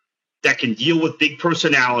that can deal with big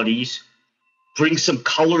personalities, bring some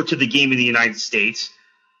color to the game in the United States,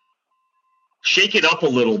 shake it up a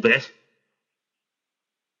little bit,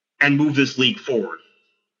 and move this league forward.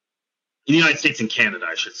 In the United States and Canada,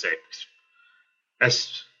 I should say.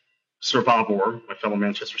 As Sir Bob Orr, my fellow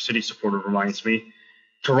Manchester City supporter, reminds me,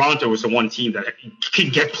 Toronto is the one team that can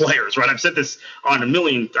get players, right? I said this on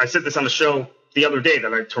the show the other day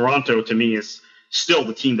that Toronto, to me, is still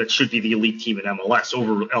the team that should be the elite team in MLS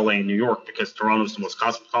over LA and New York because Toronto is the most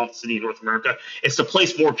cosmopolitan city in North America. It's the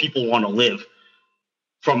place more people want to live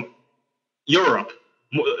from Europe.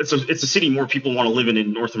 It's a city more people want to live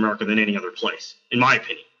in North America than any other place, in my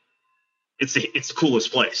opinion. It's the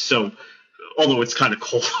coolest place. So, although it's kind of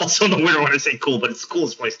cold also in the winter when I say cool, but it's the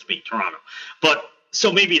coolest place to be, Toronto. But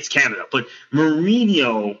so maybe it's Canada. But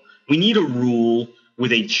Mourinho, we need a rule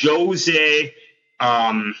with a Jose.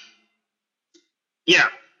 Yeah,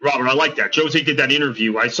 Robert, I like that. Jose did that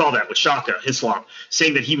interview. I saw that with Shaka Hislop,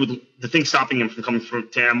 saying that the thing stopping him from coming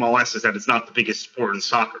to MLS is that it's not the biggest sport in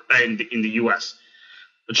soccer in the U.S.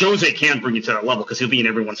 But Jose can bring it to that level because he'll be in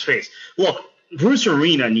everyone's face. Look, Bruce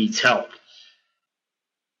Arena needs help.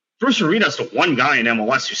 Bruce Arena's the one guy in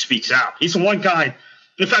MLS who speaks out. He's the one guy.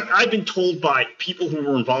 In fact, I've been told by people who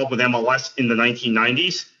were involved with MLS in the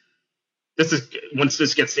 1990s, once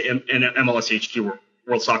this gets to MLS HQ or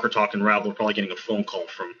World Soccer Talk and Rabble, we're probably getting a phone call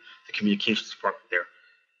from the communications department there.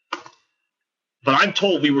 But I'm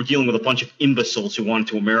told we were dealing with a bunch of imbeciles who wanted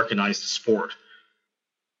to Americanize the sport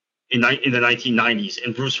in the 1990s,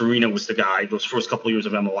 and Bruce Arena was the guy, those first couple of years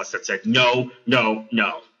of MLS, that said, no, no,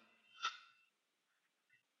 no.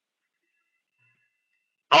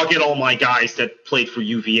 I'll get all my guys that played for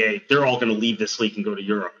UVA. They're all going to leave this league and go to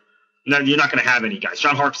Europe. No, you're not going to have any guys.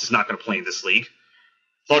 John Harkes is not going to play in this league.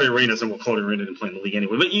 Claudio Reyna didn't play in the league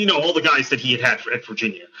anyway. But, all the guys that he had at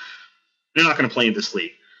Virginia, they're not going to play in this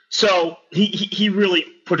league. So he really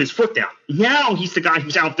put his foot down. Now he's the guy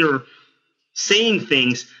who's out there saying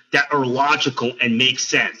things that are logical and make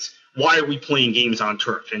sense. Why are we playing games on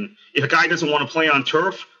turf? And if a guy doesn't want to play on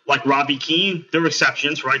turf, like Robbie Keane, there are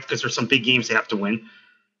exceptions, right? Because there's some big games they have to win.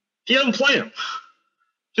 He doesn't play them.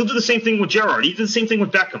 He'll do the same thing with Gerrard. He did the same thing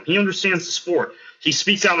with Beckham. He understands the sport. He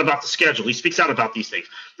speaks out about the schedule. He speaks out about these things.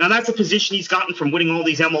 Now, that's a position he's gotten from winning all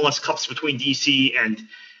these MLS Cups between D.C. and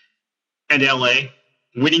L.A.,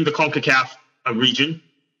 winning the CONCACAF region,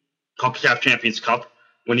 CONCACAF Champions Cup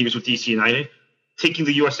when he was with D.C. United, taking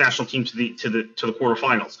the U.S. national team to the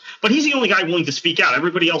quarterfinals. But he's the only guy willing to speak out.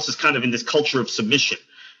 Everybody else is kind of in this culture of submission,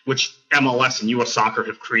 which MLS and U.S. soccer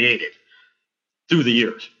have created through the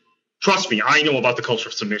years. Trust me, I know about the culture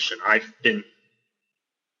of submission. I've been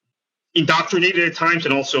indoctrinated at times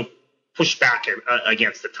and also pushed back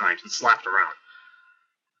against at times and slapped around.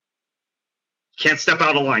 Can't step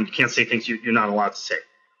out of line. You can't say things you're not allowed to say.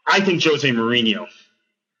 I think Jose Mourinho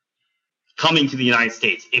coming to the United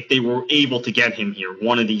States, if they were able to get him here,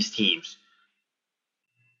 one of these teams,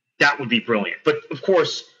 that would be brilliant. But, of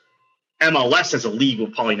course, MLS as a league will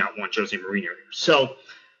probably not want Jose Mourinho here. So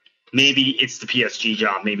maybe it's the PSG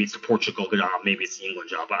job, maybe it's the Portugal job, maybe it's the England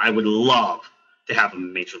job, but I would love to have him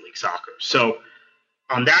in Major League Soccer. So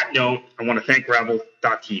on that note, I want to thank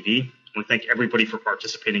Rabble.tv. I want to thank everybody for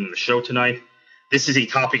participating in the show tonight. This is a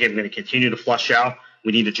topic I'm going to continue to flesh out.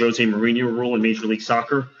 We need a Jose Mourinho rule in Major League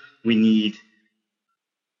Soccer. we need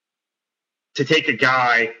to take a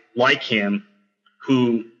guy like him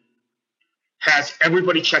who has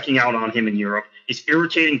everybody checking out on him in Europe, is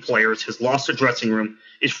irritating players, has lost the dressing room,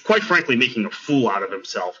 is quite frankly making a fool out of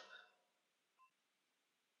himself.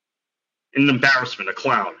 An embarrassment, a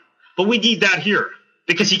clown. But we need that here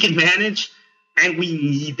because he can manage, and we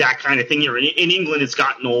need that kind of thing here. In England, it's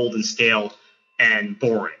gotten old and stale and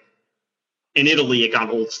boring. In Italy, it got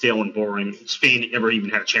old, stale, and boring. Spain never even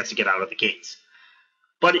had a chance to get out of the gates.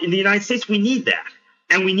 But in the United States, we need that.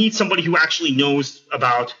 And we need somebody who actually knows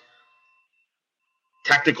about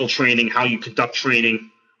tactical training, how you conduct training.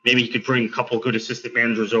 Maybe he could bring a couple of good assistant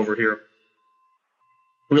managers over here.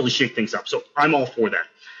 Really shake things up. So I'm all for that.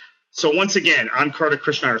 So once again, I'm Carter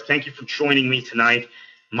Krishnaiyer. Thank you for joining me tonight.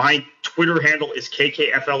 My Twitter handle is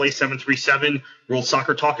KKFLA737. World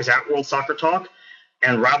Soccer Talk is at World Soccer Talk.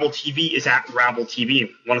 And Rabble TV is at Rabble TV.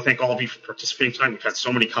 I want to thank all of you for participating tonight. We've had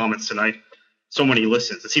so many comments tonight, so many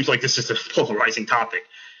listens. It seems like this is a polarizing topic.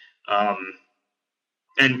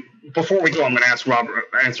 And before we go, I'm going to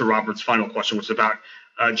answer Robert's final question, which is about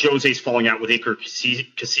Jose's falling out with Iker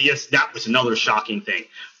Casillas. That was another shocking thing.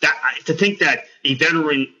 To think that a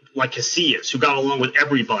veteran like Casillas, who got along with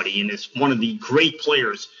everybody and is one of the great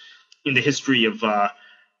players in the history of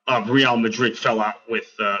Real Madrid, fell out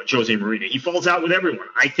with Jose Mourinho. He falls out with everyone.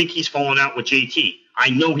 I think he's fallen out with JT. I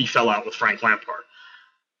know he fell out with Frank Lampard.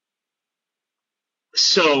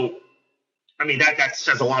 So, I mean, that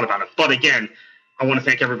says a lot about it. But again, I want to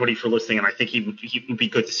thank everybody for listening, and I think he would be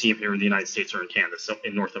good to see him here in the United States or in Canada, so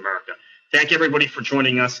in North America. Thank everybody for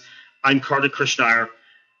joining us. I'm Carter Krishnaiyer.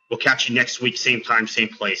 We'll catch you next week, same time, same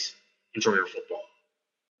place. Enjoy your football.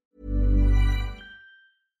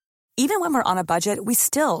 Even when we're on a budget, we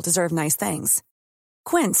still deserve nice things.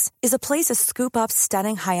 Quince is a place to scoop up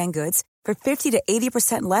stunning high-end goods for 50 to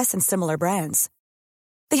 80% less than similar brands.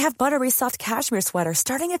 They have buttery soft cashmere sweaters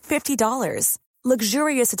starting at $50,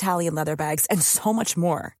 luxurious Italian leather bags, and so much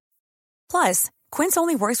more. Plus, Quince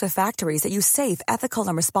only works with factories that use safe, ethical,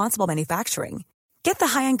 and responsible manufacturing. Get the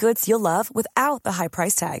high-end goods you'll love without the high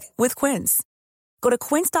price tag with Quince. Go to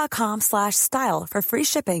quince.com/style for free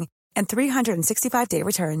shipping and 365-day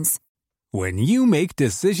returns. When you make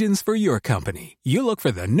decisions for your company, you look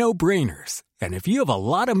for the no-brainers. And if you have a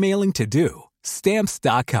lot of mailing to do,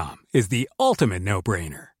 Stamps.com is the ultimate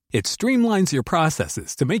no-brainer. It streamlines your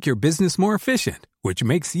processes to make your business more efficient, which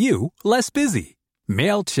makes you less busy.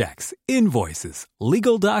 Mail checks, invoices,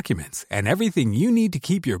 legal documents, and everything you need to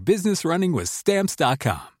keep your business running with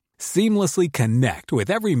Stamps.com. Seamlessly connect with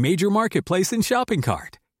every major marketplace and shopping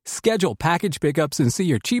cart. Schedule package pickups and see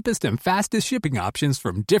your cheapest and fastest shipping options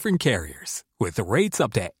from different carriers, with rates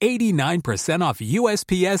up to 89% off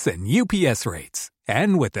USPS and UPS rates.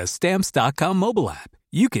 And with the Stamps.com mobile app,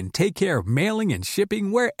 you can take care of mailing and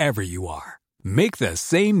shipping wherever you are. Make the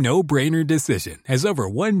same no-brainer decision as over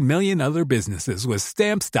 1 million other businesses with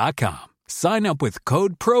Stamps.com. Sign up with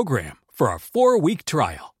code PROGRAM for a 4-week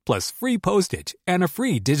trial, plus free postage and a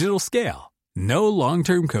free digital scale. No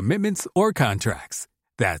long-term commitments or contracts.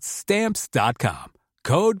 That's Stamps.com.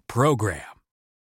 Code PROGRAM.